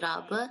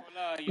ızdırabı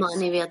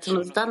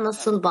maneviyatımızda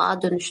nasıl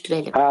bağa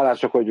dönüştürelim?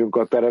 Hálásak vagyunk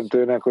a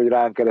Teremtőnek, hogy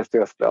ránk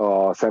keresztül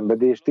a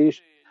szenvedést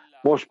is.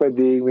 Most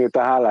pedig,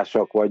 miután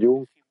hálásak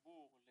vagyunk,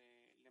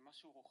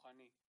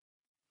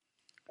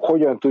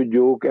 hogyan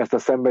tudjuk ezt a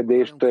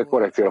szenvedést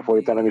korrekcióra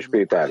fordítani, ami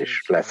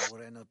spirituális lesz.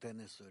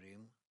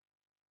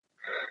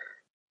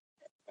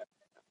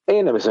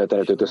 Én nem hiszem, hogy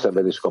teremtőtől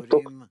szenvedést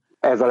kaptok.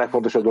 Ez a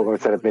legfontosabb dolog, amit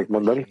szeretnék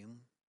mondani.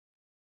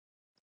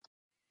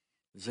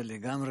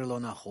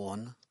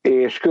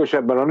 És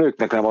különösebben a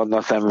nőknek nem adna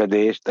a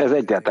szenvedést. Ez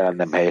egyáltalán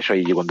nem helyes, ha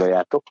így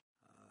gondoljátok.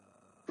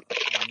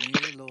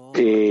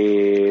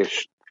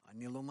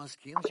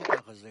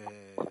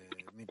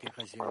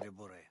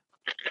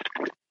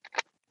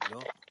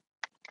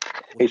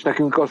 És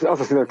nekünk az a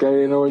szintet kell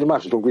érni, hogy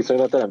másodunk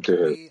viszonylag a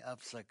teremtőhöz.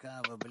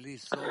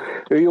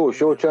 Ő jó és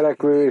jó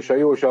cselekvő, és a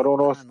jó és a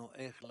ronosz,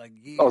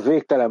 az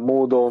végtelen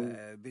módon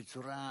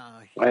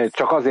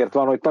csak azért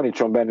van, hogy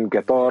tanítson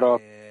bennünket arra,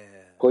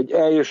 hogy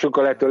eljussunk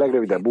a lehető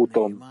legrövidebb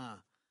úton,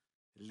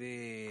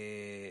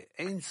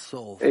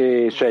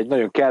 és egy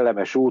nagyon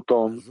kellemes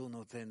úton,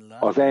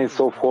 az Ein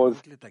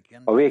Sofhoz,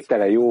 a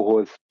végtelen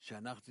jóhoz,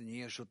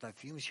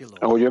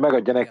 hogy ő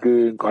megadja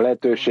nekünk a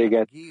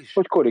lehetőséget,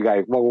 hogy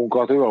korrigáljuk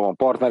magunkat, hogy valóban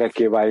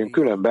partnerekké váljunk,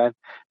 különben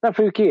nem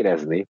fogjuk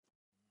érezni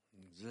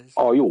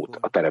a jót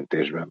a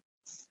teremtésben.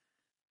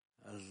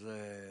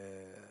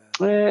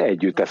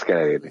 Együtt ezt kell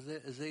elérni.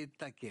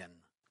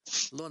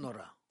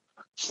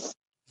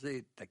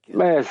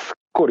 Ez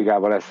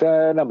korrigálva lesz,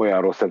 nem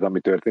olyan rossz ez,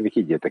 ami történik,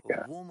 higgyétek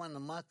el.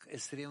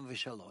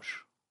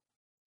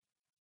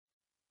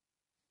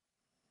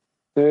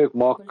 Nők,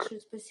 Mak,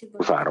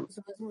 23.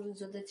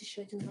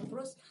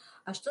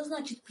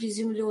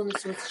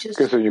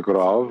 Köszönjük,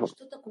 Rav.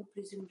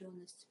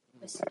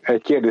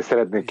 Egy kérdést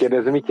szeretnék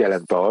kérdezni, mit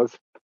jelent az?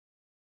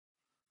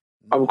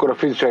 Amikor a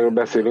fizikusságról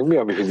beszélünk, mi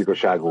a mi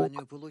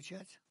fizikuságunk?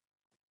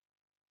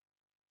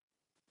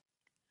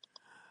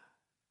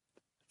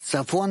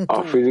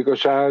 A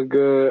fizikuság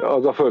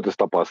az a földhöz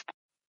tapaszt.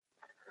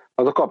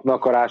 Az a kapna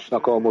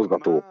akarásnak a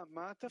mozgató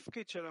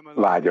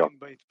vágya.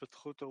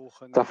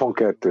 Szafon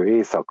 2,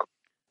 éjszak.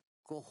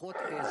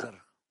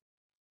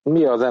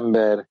 Mi az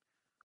ember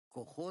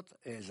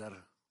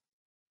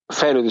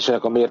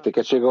fejlődésének a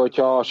mértékegysége,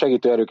 hogyha a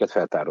segítő erőket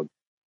feltárod?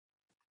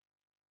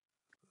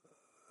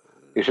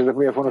 És ezek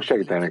miért fognak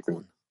segíteni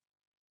nekünk?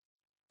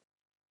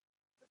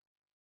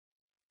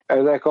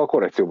 Ezek a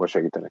korrekcióban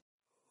segítenek.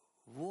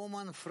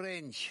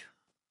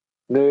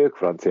 Nők,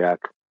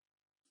 franciák.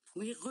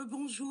 Oui,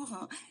 rebonjour.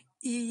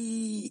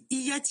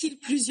 Y a-t-il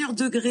plusieurs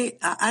degrés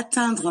à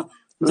atteindre?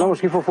 Na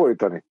most ki fog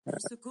fordítani?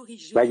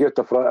 Megjött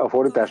a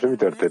fordítás, mi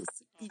történt?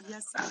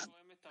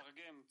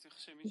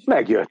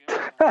 Megjött.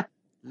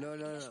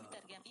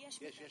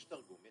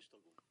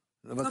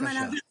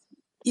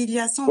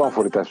 Van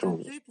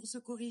fordításunk.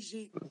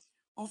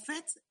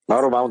 Na,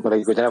 arról már mondtam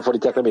nekik, hogyha nem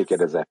fordítják, nem miért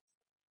kérdezze.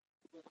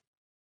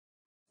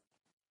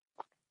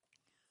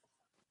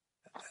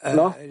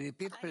 Na?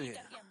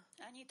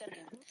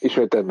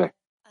 Ismételd meg.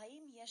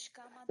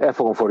 El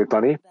fogom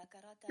fordítani.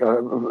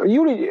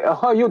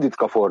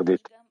 Juditka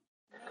fordít.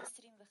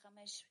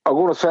 A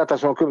gonosz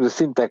feltársban különböző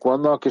szintek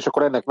vannak, és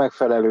akkor ennek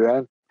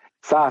megfelelően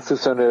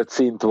 125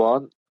 szint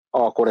van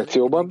a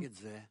korrekcióban.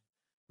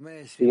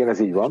 Igen, ez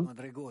így van.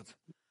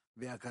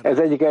 Ez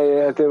egyik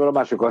ellentétben a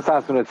másikon.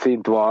 125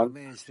 szint van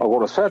a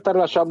gonosz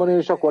feltárolásában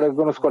és a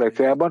gonosz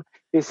korrekciójában,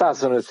 és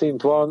 125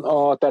 szint van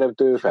a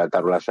teremtő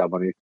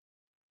feltárolásában is.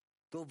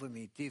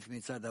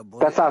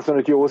 Tehát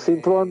 125 jó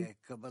szint van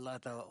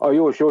a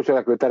jó és jó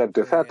cselekvő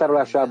teremtő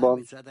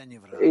feltárolásában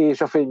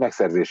és a fény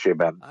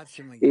megszerzésében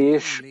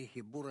és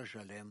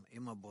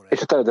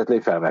a területlé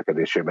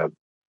felmelkedésében.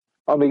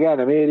 Amíg el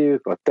nem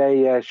érjük a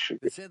teljes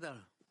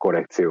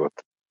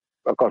korrekciót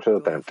a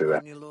kapcsolat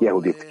teremtővel.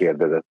 Jehudit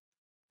kérdezett.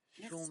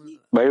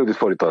 Mert Jehudit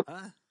fordított.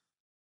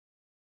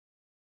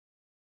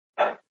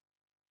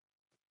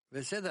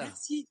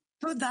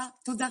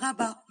 Toda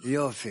rabba.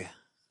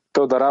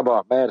 Toda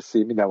rabba,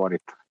 merci, minden van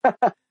itt.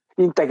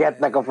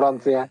 Integetnek a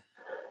franciák.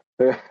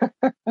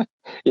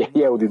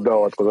 Jehudit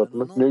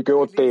beavatkozott. Nők ő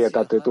ott él,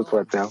 tehát ő tud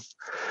franciául.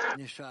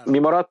 Mi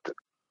maradt?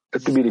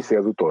 Tbilisi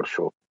az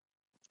utolsó.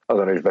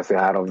 Azon is beszél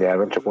 3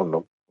 nyelven, csak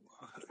mondom.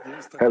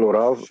 Hello,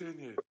 Rav.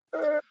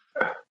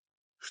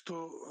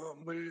 Что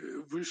мы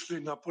вышли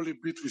на поле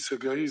битвы с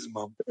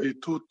эгоизмом, и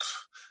тут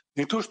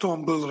не то, что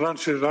он был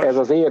раньше, ez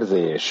az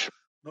érzés,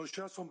 но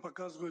сейчас он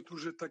показывает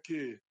уже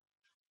такие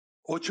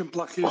очень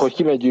плохие. Hogy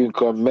kimegyünk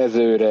a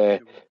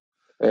mezőre,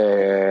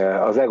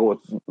 az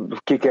egót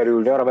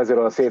kikerülni, arra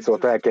mezőre, a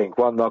szétszólt lelkeink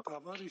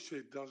vannak.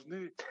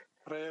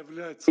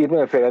 Itt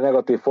mindenféle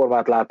negatív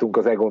formát látunk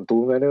az egón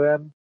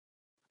túlmenően.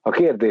 A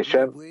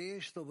kérdésem,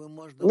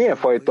 milyen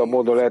fajta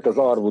módon lehet az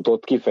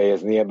arvutot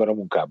kifejezni ebben a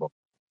munkában?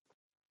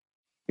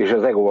 És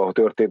az egóval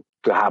történt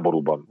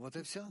háborúban.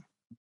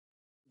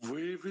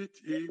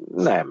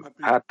 Nem.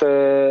 Hát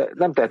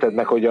nem teheted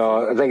meg, hogy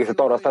az egészet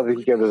arra használod, hogy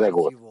kikérdez az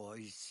egót.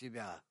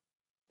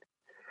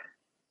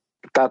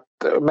 Tehát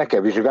meg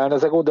kell vizsgálni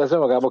az egót, de ez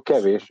önmagában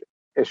kevés,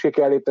 és ki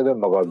kell lépned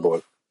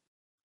önmagadból.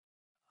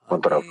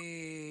 Mondta Rav.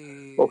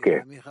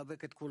 Oké.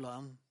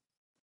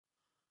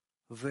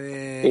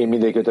 Én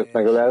mindegyikőtök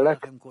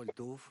megölellek,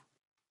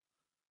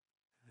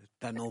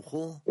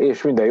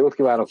 és minden jót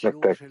kívánok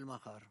nektek.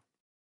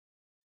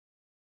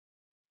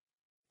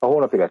 A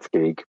holnapi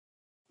leckéig.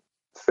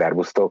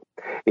 Szervusztok.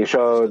 És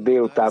a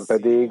délután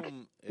pedig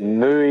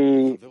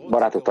női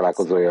barátok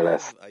találkozója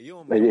lesz.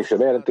 Egy végső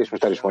bejelentés,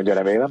 most el is mondja,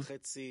 remélem.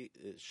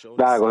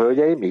 Drága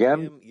hölgyeim,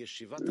 igen,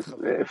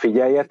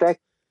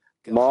 figyeljetek,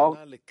 ma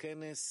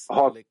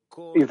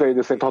izraeli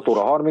idő szerint 6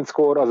 óra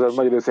 30-kor, azaz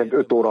magyar idő szerint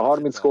 5 óra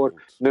 30-kor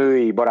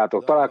női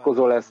barátok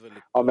találkozó lesz,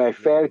 amely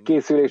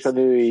felkészülés a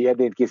női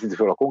edényt készíti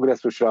fel a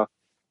kongresszusra.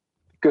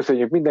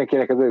 Köszönjük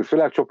mindenkinek, az egész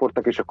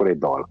világcsoportnak, és akkor egy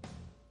dal.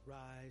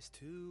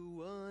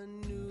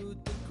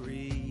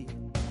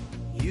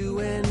 You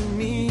and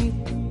me,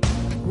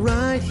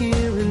 right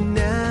here and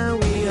now,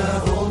 we are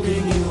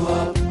holding you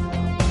up.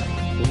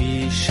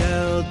 We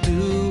shall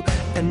do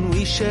and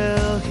we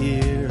shall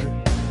hear.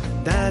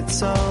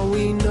 That's all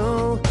we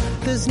know.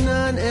 There's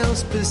none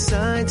else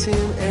besides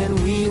him, and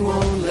we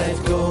won't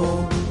let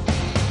go.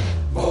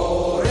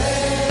 Bore,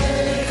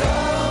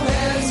 come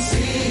and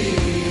see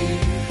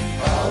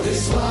how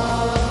this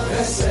love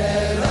has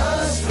set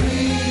us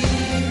free.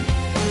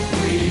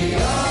 We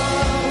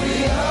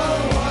are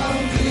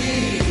one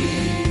plea,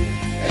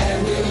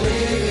 and we're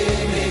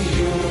living in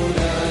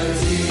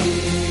unity.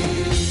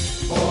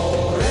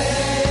 Bore,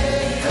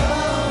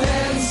 come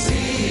and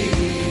see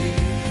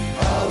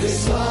how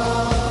this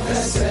love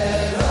has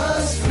set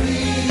us free.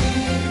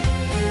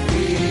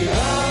 We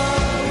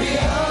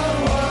are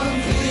one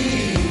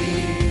plea,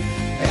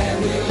 and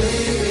we're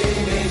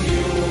living in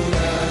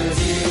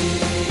unity.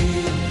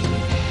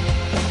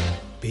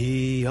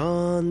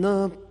 Beyond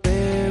the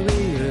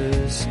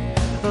barriers,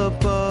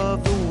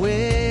 above the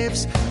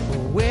waves,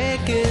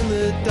 awake in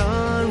the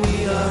dawn,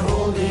 we are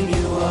holding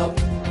you up.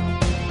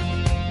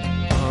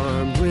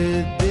 Armed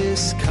with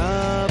this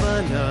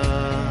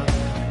covenant,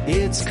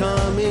 it's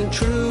coming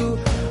true.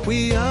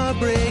 We are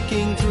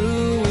breaking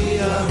through, we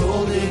are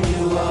holding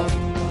you up.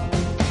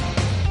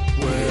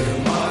 We're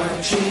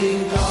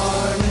marching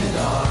arm in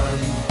arm,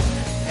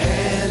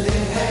 hand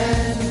in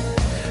hand,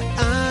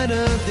 out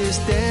of this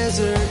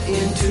desert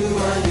into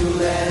a